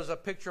for it. So it's a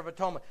picture of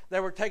atonement. They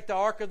were to take the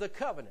Ark of the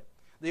Covenant.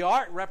 The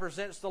Ark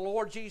represents the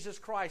Lord Jesus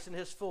Christ in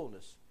his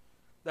fullness.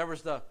 There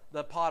was the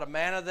pot of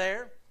manna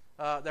there.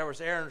 There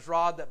was Aaron's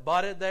rod that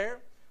budded there.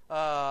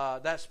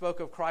 That spoke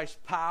of Christ's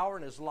power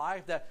and his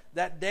life.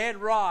 That dead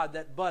rod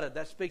that budded,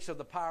 that speaks of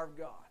the power of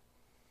God.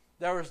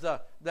 There was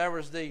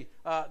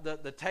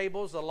the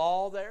tables, the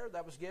law there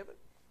that was given.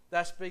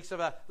 That speaks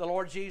about the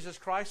Lord Jesus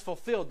Christ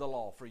fulfilled the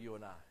law for you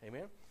and I.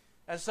 Amen?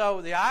 And so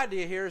the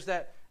idea here is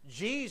that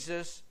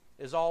Jesus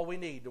is all we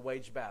need to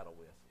wage battle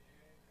with.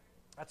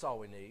 That's all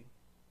we need.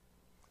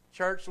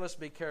 Church, let's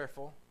be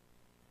careful.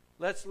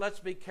 Let's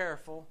be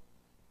careful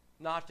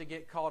not to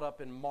get caught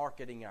up in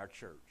marketing our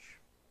church.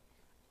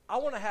 I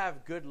want to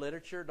have good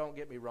literature, don't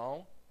get me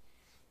wrong.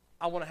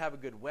 I want to have a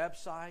good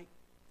website.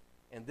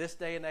 In this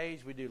day and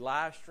age, we do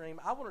live stream.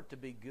 I want it to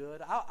be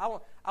good. I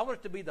want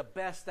it to be the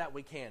best that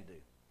we can do.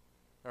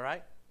 All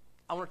right?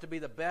 I want it to be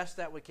the best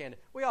that we can do.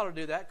 We ought to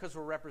do that because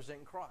we're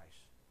representing Christ.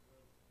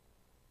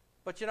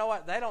 But you know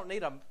what? They don't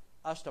need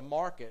us to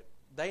market.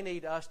 They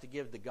need us to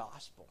give the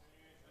gospel.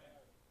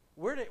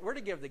 We're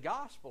to give the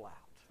gospel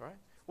out, right?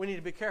 We need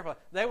to be careful.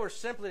 They were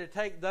simply to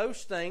take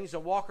those things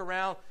and walk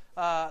around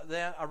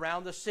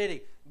the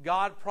city.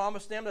 God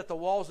promised them that the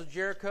walls of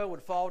Jericho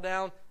would fall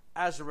down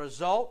as a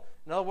result.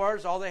 In other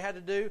words, all they had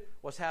to do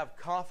was have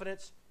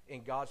confidence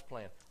in God's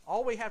plan.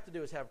 All we have to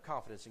do is have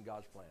confidence in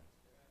God's plan.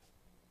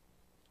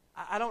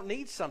 I don't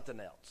need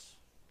something else.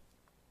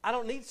 I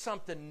don't need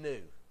something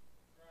new.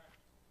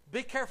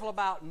 Be careful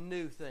about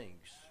new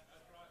things.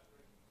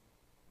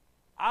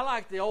 I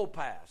like the old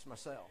past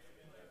myself.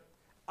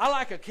 I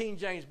like a King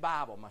James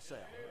Bible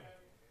myself.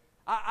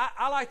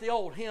 I like the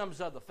old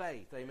hymns of the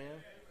faith. Amen.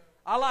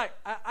 I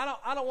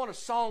don't want a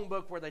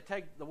songbook where they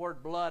take the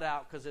word blood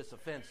out because it's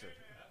offensive.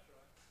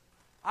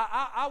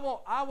 I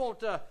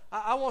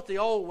want the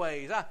old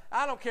ways.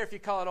 I don't care if you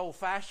call it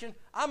old-fashioned.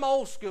 I'm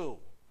old school.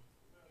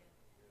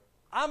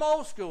 I'm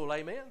old school,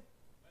 amen?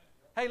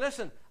 Hey,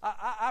 listen,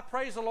 I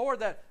praise the Lord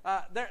that,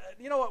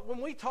 you know what,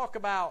 when we talk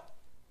about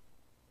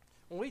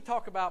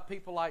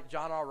people like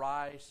John R.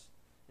 Rice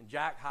and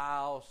Jack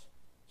Hyles,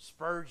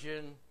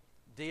 Spurgeon,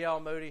 D.L.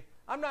 Moody,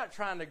 I'm not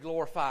trying to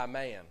glorify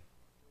man.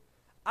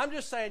 I'm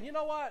just saying, you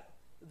know what?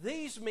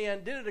 These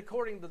men did it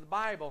according to the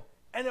Bible,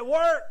 and it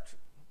worked.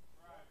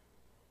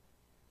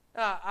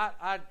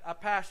 I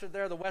pastored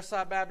there, the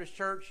Westside Baptist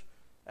Church,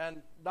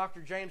 and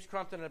Dr. James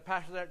Crumpton had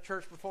pastored that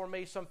church before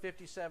me some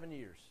 57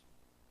 years.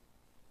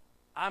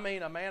 I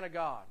mean, a man of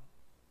God.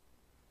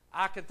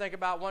 I can think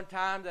about one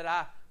time that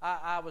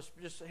I was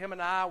just, him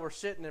and I were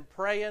sitting and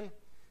praying.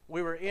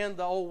 We were in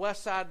the old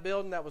Westside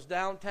building that was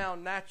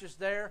downtown Natchez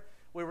there.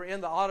 We were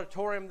in the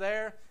auditorium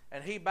there,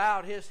 and he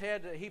bowed his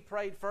head. He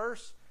prayed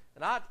first.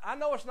 And I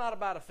know it's not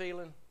about a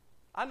feeling.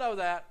 I know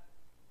that.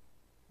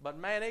 But,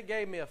 man, it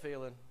gave me a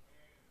feeling.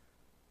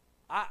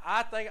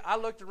 I think I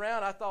looked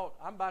around. I thought,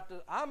 I'm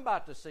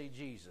about to see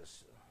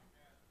Jesus.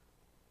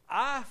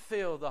 I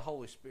feel the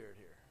Holy Spirit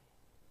here.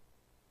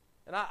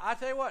 And I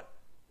tell you what,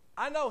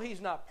 I know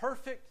he's not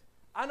perfect.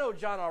 I know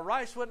John R.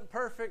 Rice wasn't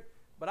perfect.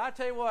 But I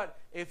tell you what,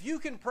 if you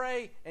can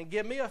pray and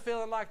give me a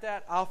feeling like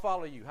that, I'll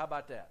follow you. How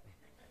about that?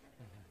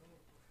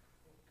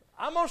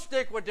 I'm going to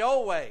stick with the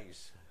old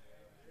ways.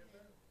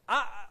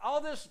 I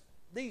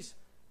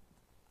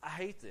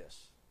hate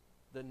this.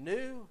 The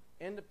New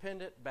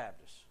Independent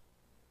Baptists.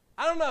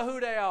 I don't know who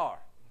they are.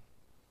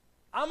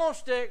 I'm going to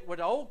stick with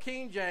the old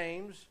King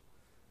James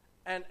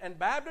and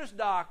Baptist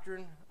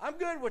doctrine. I'm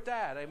good with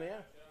that,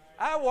 amen?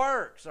 That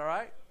works, all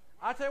right?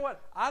 I tell you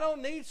what, I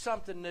don't need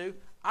something new.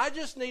 I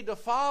just need to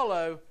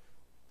follow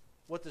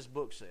what this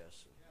book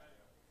says.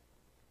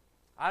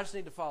 I just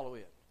need to follow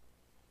it.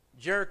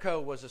 Jericho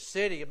was a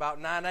city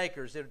about 9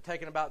 acres. It had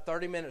taken about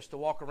 30 minutes to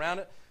walk around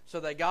it. So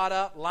they got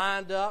up,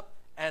 lined up,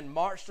 and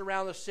marched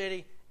around the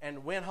city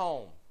and went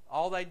home.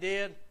 All they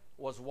did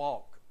was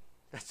walk.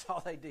 That's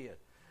all they did.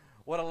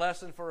 What a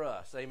lesson for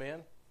us,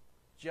 amen?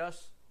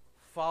 Just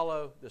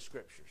follow the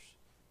Scriptures.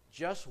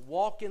 Just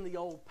walk in the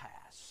old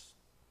paths.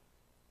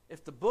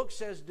 If the book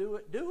says do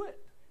it, do it.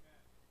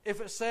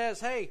 If it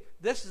says, hey,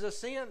 this is a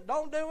sin,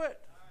 don't do it.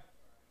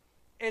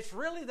 It's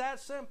really that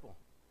simple.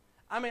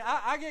 I mean,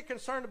 I get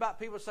concerned about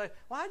people say,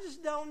 well, I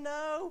just don't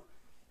know.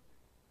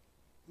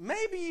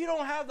 Maybe you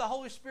don't have the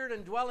Holy Spirit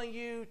indwelling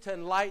you to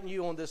enlighten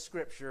you on this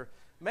Scripture.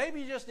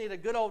 Maybe you just need a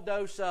good old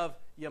dose of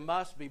you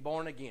must be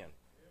born again.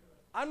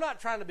 I'm not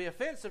trying to be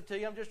offensive to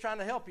you. I'm just trying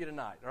to help you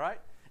tonight, all right?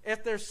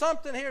 If there's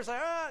something here, say,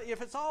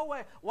 if it's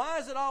always, why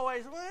is it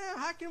always, well,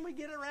 how can we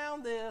get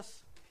around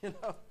this? You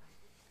know?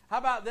 How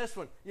about this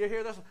one? You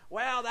hear this one?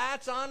 Well,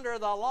 that's under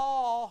the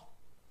law.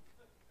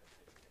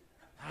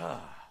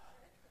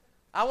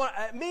 I want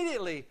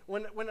immediately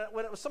when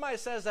somebody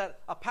says that,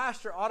 a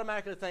pastor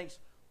automatically thinks,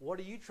 "What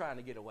are you trying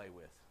to get away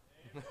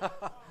with?"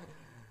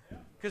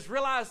 Because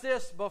realize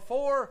this: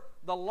 before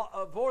the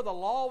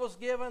law was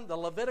given, the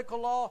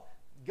Levitical law,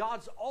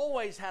 God's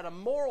always had a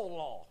moral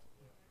law.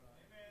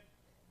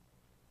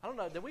 I don't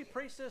know. Did we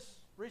preach this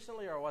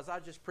recently, or was I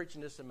just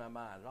preaching this in my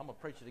mind? I'm going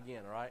to preach it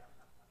again. All right.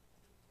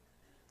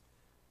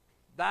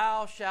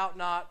 Thou shalt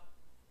not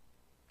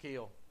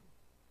kill.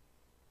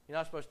 You're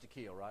not supposed to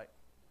kill, right?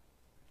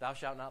 Thou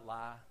shalt not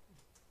lie.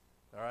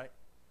 All right?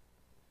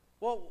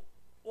 Well,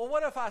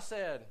 what if I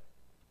said,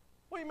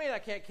 what do you mean I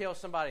can't kill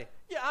somebody?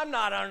 Yeah, I'm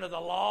not under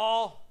the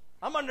law.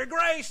 I'm under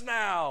grace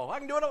now. I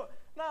can do it.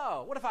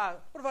 No. What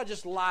if I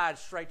just lied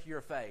straight to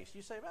your face?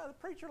 You say, well, the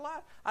preacher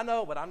lied. I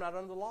know, but I'm not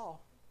under the law.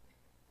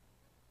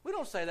 We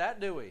don't say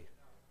that, do we?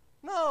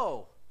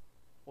 No.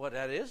 Well,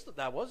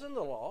 that was in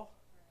the law.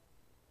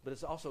 But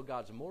it's also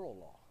God's moral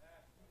law.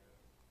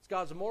 It's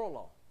God's moral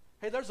law.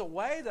 Hey, there's a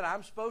way that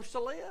I'm supposed to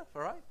live,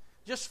 all right?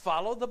 Just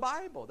follow the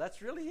Bible.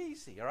 That's really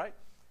easy, all right?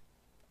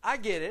 I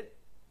get it.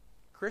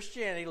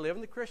 Christianity, living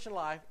the Christian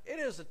life, it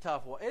is a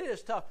tough one. It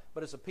is tough,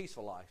 but it's a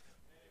peaceful life.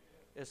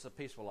 It's a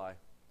peaceful life.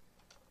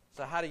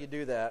 So how do you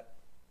do that?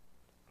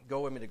 Go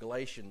with me to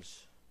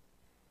Galatians.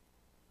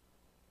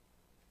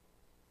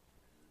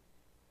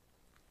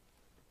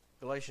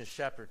 Galatians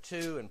chapter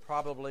 2, and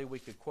probably we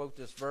could quote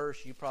this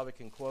verse. You probably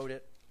can quote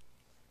it.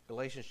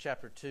 Galatians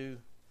chapter 2,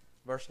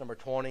 verse number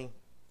 20.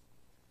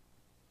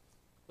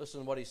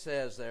 Listen to what he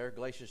says there,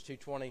 Galatians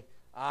 2:20.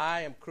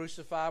 I am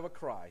crucified with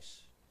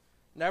Christ.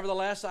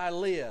 Nevertheless I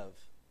live,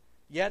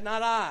 yet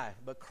not I,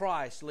 but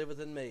Christ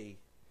liveth in me.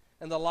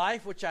 And the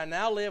life which I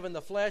now live in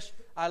the flesh,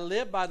 I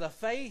live by the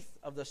faith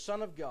of the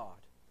Son of God,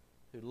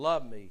 who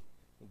loved me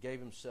and gave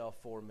himself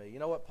for me. You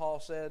know what Paul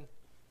said?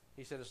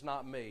 He said, it's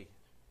not me,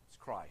 it's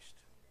Christ.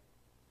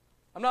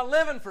 I'm not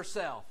living for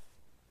self.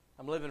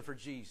 I'm living for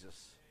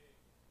Jesus.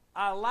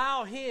 I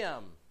allow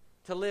him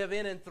to live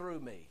in and through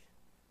me.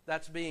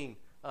 That's being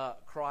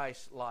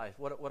Christ's life.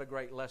 What a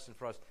great lesson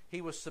for us.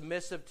 He was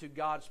submissive to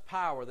God's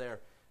power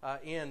there.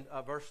 In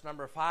verse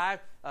number 5,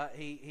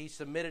 he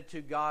submitted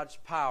to God's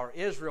power.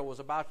 Israel was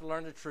about to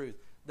learn the truth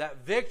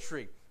that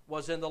victory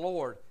was in the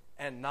Lord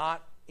and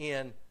not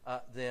in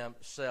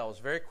themselves.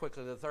 Very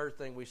quickly, the third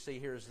thing we see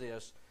here is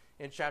this.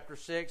 In chapter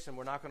 6, and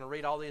we're not going to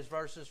read all these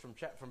verses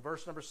from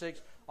verse number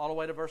 6 all the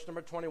way to verse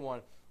number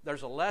 21,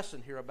 there's a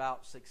lesson here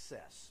about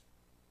success.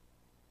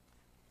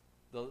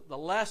 The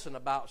lesson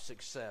about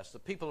success. The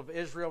people of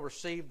Israel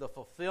received the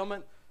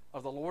fulfillment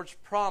of the Lord's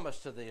promise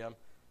to them,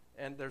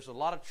 and there's a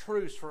lot of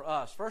truths for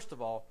us. First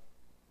of all,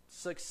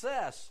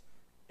 success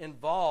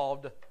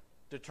involved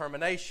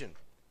determination.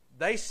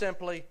 They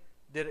simply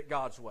did it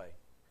God's way.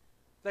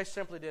 They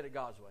simply did it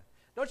God's way.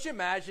 Don't you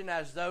imagine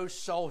as those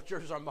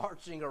soldiers are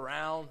marching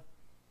around,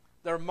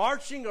 they're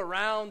marching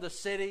around the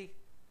city,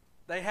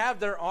 they have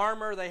their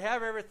armor, they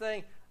have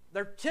everything,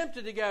 they're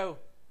tempted to go,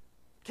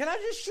 can I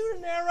just shoot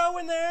an arrow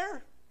in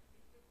there?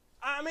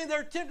 I mean,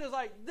 they're tempted,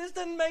 like, this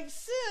doesn't make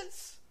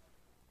sense.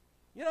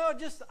 You know,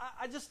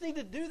 I just need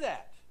to do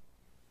that.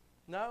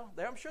 No,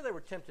 I'm sure they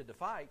were tempted to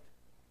fight,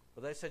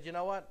 but they said, you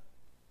know what?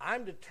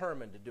 I'm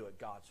determined to do it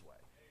God's way.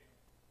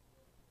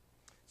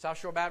 South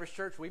Shore Baptist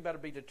Church, we better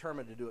be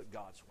determined to do it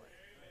God's way.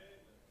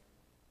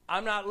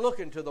 I'm not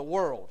looking to the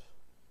world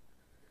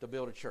to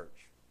build a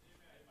church.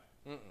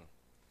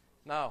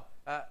 No,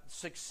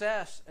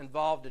 success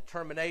involved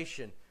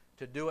determination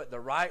to do it the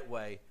right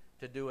way,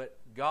 to do it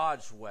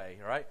God's way.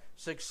 All right?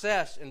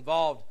 Success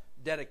involved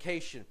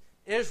dedication.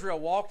 Israel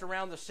walked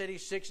around the city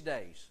 6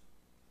 days.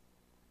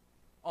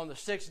 On the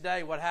 6th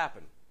day, what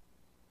happened?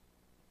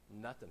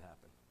 Nothing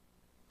happened.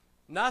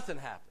 Nothing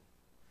happened.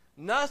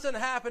 Nothing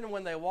happened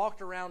when they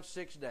walked around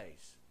 6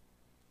 days.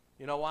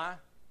 You know why?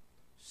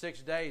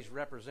 6 days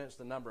represents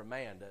the number of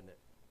man, doesn't it?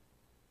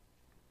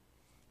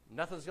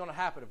 Nothing's going to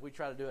happen if we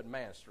try to do it in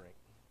man's strength.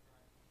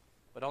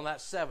 But on that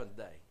 7th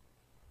day,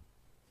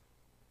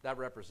 that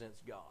represents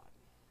God.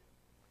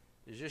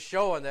 It's just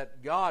showing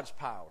that God's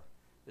power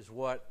is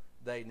what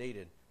they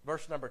needed.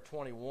 Verse number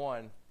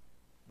 21,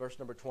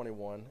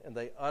 and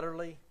they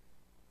utterly,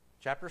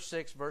 chapter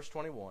 6, verse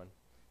 21,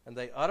 and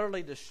they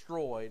utterly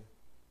destroyed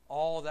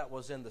all that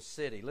was in the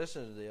city.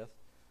 Listen to this.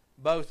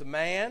 Both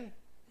man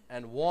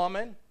and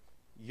woman,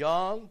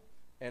 young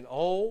and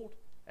old,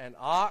 and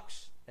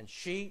ox and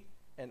sheep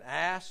and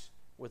ass,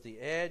 with the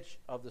edge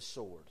of the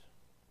sword.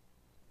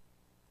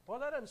 Well,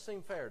 that doesn't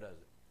seem fair, does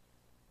it?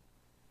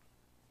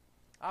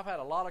 I've had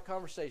a lot of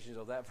conversations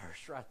on that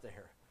verse right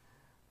there.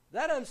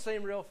 That doesn't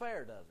seem real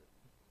fair, does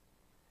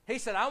it? He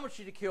said, I want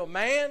you to kill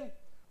man,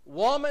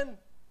 woman,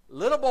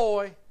 little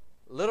boy,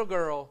 little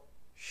girl,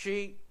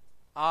 sheep,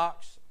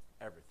 ox,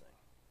 everything.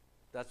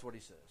 That's what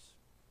he says.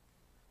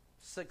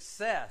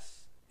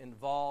 Success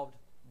involved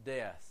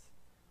death.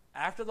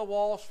 After the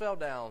walls fell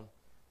down,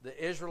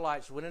 the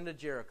Israelites went into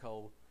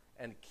Jericho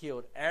and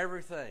killed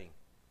everything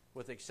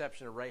with the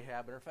exception of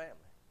Rahab and her family.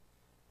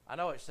 I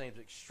know it seems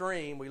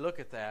extreme. We look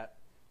at that.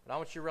 But I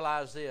want you to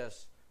realize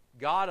this.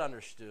 God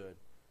understood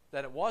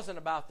that it wasn't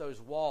about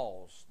those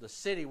walls. The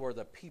city were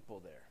the people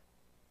there.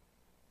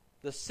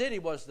 The city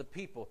was the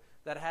people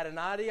that had an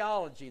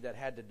ideology that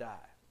had to die.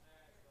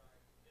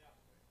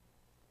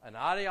 An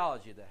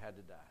ideology that had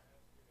to die.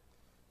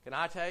 Can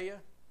I tell you,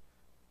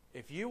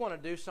 if you want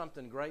to do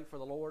something great for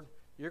the Lord,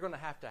 you're going to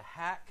have to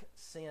hack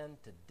sin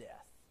to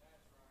death.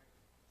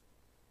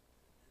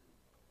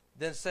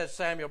 Then said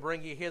Samuel,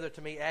 bring ye hither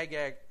to me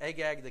Agag,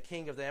 the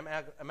king of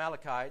the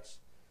Amalekites.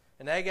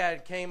 And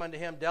Agag came unto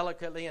him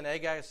delicately, and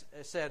Agag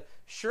said,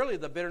 surely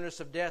the bitterness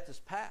of death is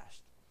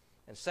past.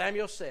 And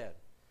Samuel said,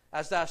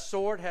 as thy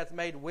sword hath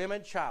made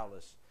women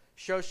childless,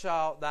 so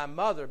shall thy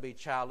mother be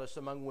childless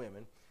among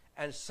women.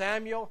 And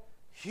Samuel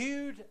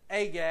hewed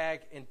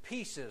Agag in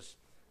pieces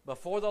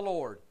before the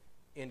Lord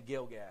in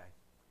Gilgal.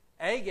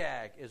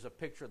 Agag is a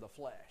picture of the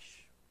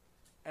flesh.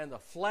 And the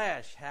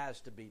flesh has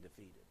to be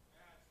defeated.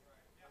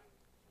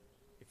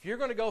 If you're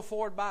going to go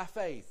forward by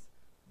faith,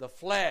 the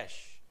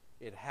flesh,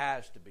 it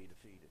has to be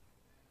defeated.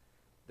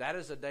 That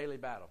is a daily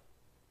battle.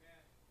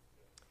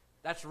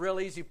 That's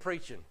real easy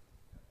preaching.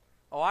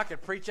 Oh, I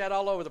could preach that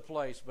all over the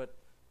place, but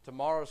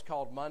tomorrow's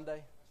called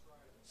Monday,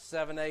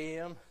 7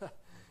 a.m.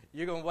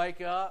 You're going to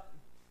wake up,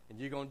 and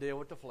you're going to deal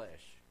with the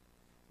flesh.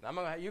 And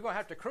you're going to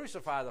have to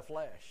crucify the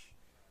flesh.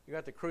 You're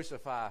going to have to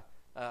crucify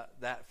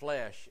that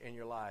flesh in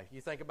your life.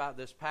 You think about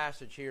this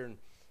passage here, and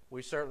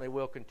we certainly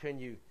will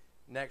continue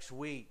next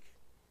week.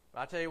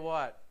 But I tell you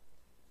what,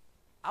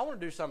 I want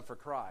to do something for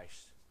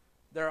Christ.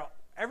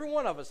 Every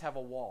one of us have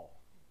a wall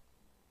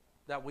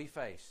that we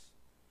face.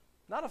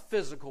 Not a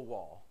physical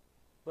wall,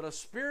 but a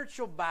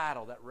spiritual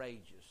battle that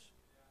rages.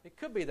 It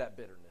could be that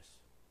bitterness.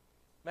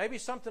 Maybe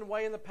something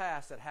way in the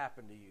past that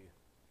happened to you.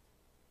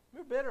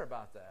 You're bitter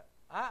about that.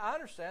 I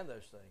understand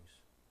those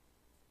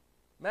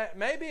things.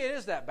 Maybe it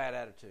is that bad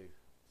attitude.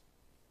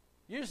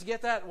 You just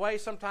get that way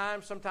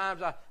sometimes.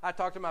 Sometimes I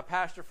talk to my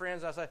pastor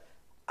friends. I say,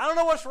 I don't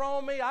know what's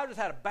wrong with me. I just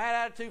had a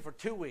bad attitude for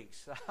 2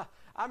 weeks.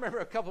 I remember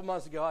a couple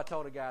months ago I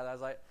told a guy that I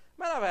was like,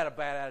 man, I've had a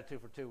bad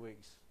attitude for 2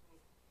 weeks.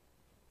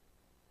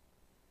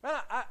 Man,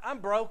 I'm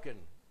broken.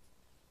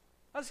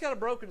 I just got a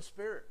broken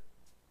spirit.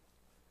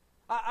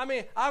 I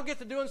mean, I'll get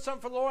to doing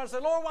something for the Lord and say,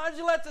 Lord, why did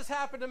you let this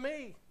happen to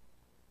me?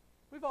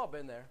 We've all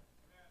been there.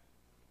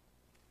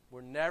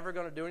 We're never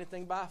going to do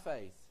anything by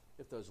faith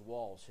if those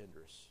walls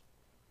hinder us.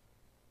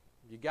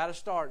 You got to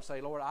start and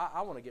say, Lord,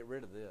 I want to get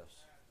rid of this.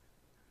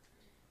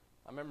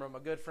 I remember my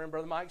good friend,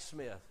 Brother Mike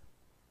Smith.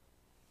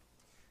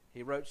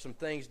 He wrote some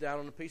things down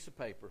on a piece of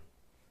paper,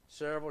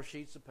 several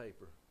sheets of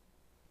paper,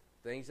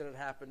 things that had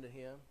happened to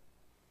him.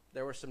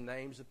 There were some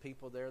names of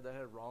people there that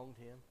had wronged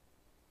him.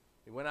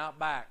 He went out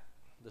back.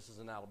 This is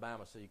in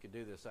Alabama, so you could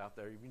do this out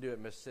there. You can do it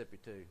in Mississippi,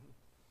 too.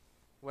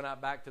 Went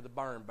out back to the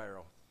burn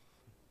barrel.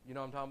 You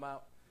know what I'm talking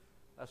about?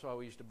 That's why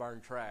we used to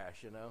burn trash,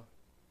 you know.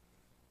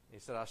 He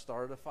said, I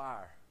started a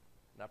fire.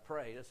 And I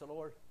prayed. I said,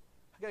 Lord,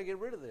 I got to get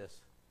rid of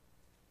this.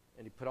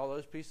 And he put all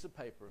those pieces of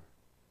paper,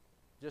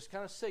 just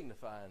kind of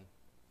signifying,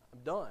 I'm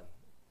done.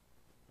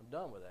 I'm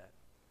done with that.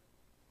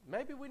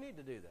 Maybe we need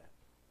to do that.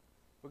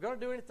 If we're going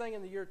to do anything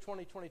in the year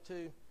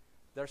 2022,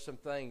 there's some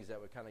things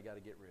that we kind of got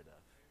to get rid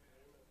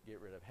of. Get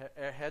rid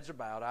of. Heads are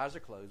bowed, eyes are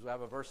closed. We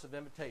have a verse of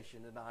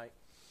invitation tonight.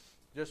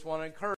 Just want to encourage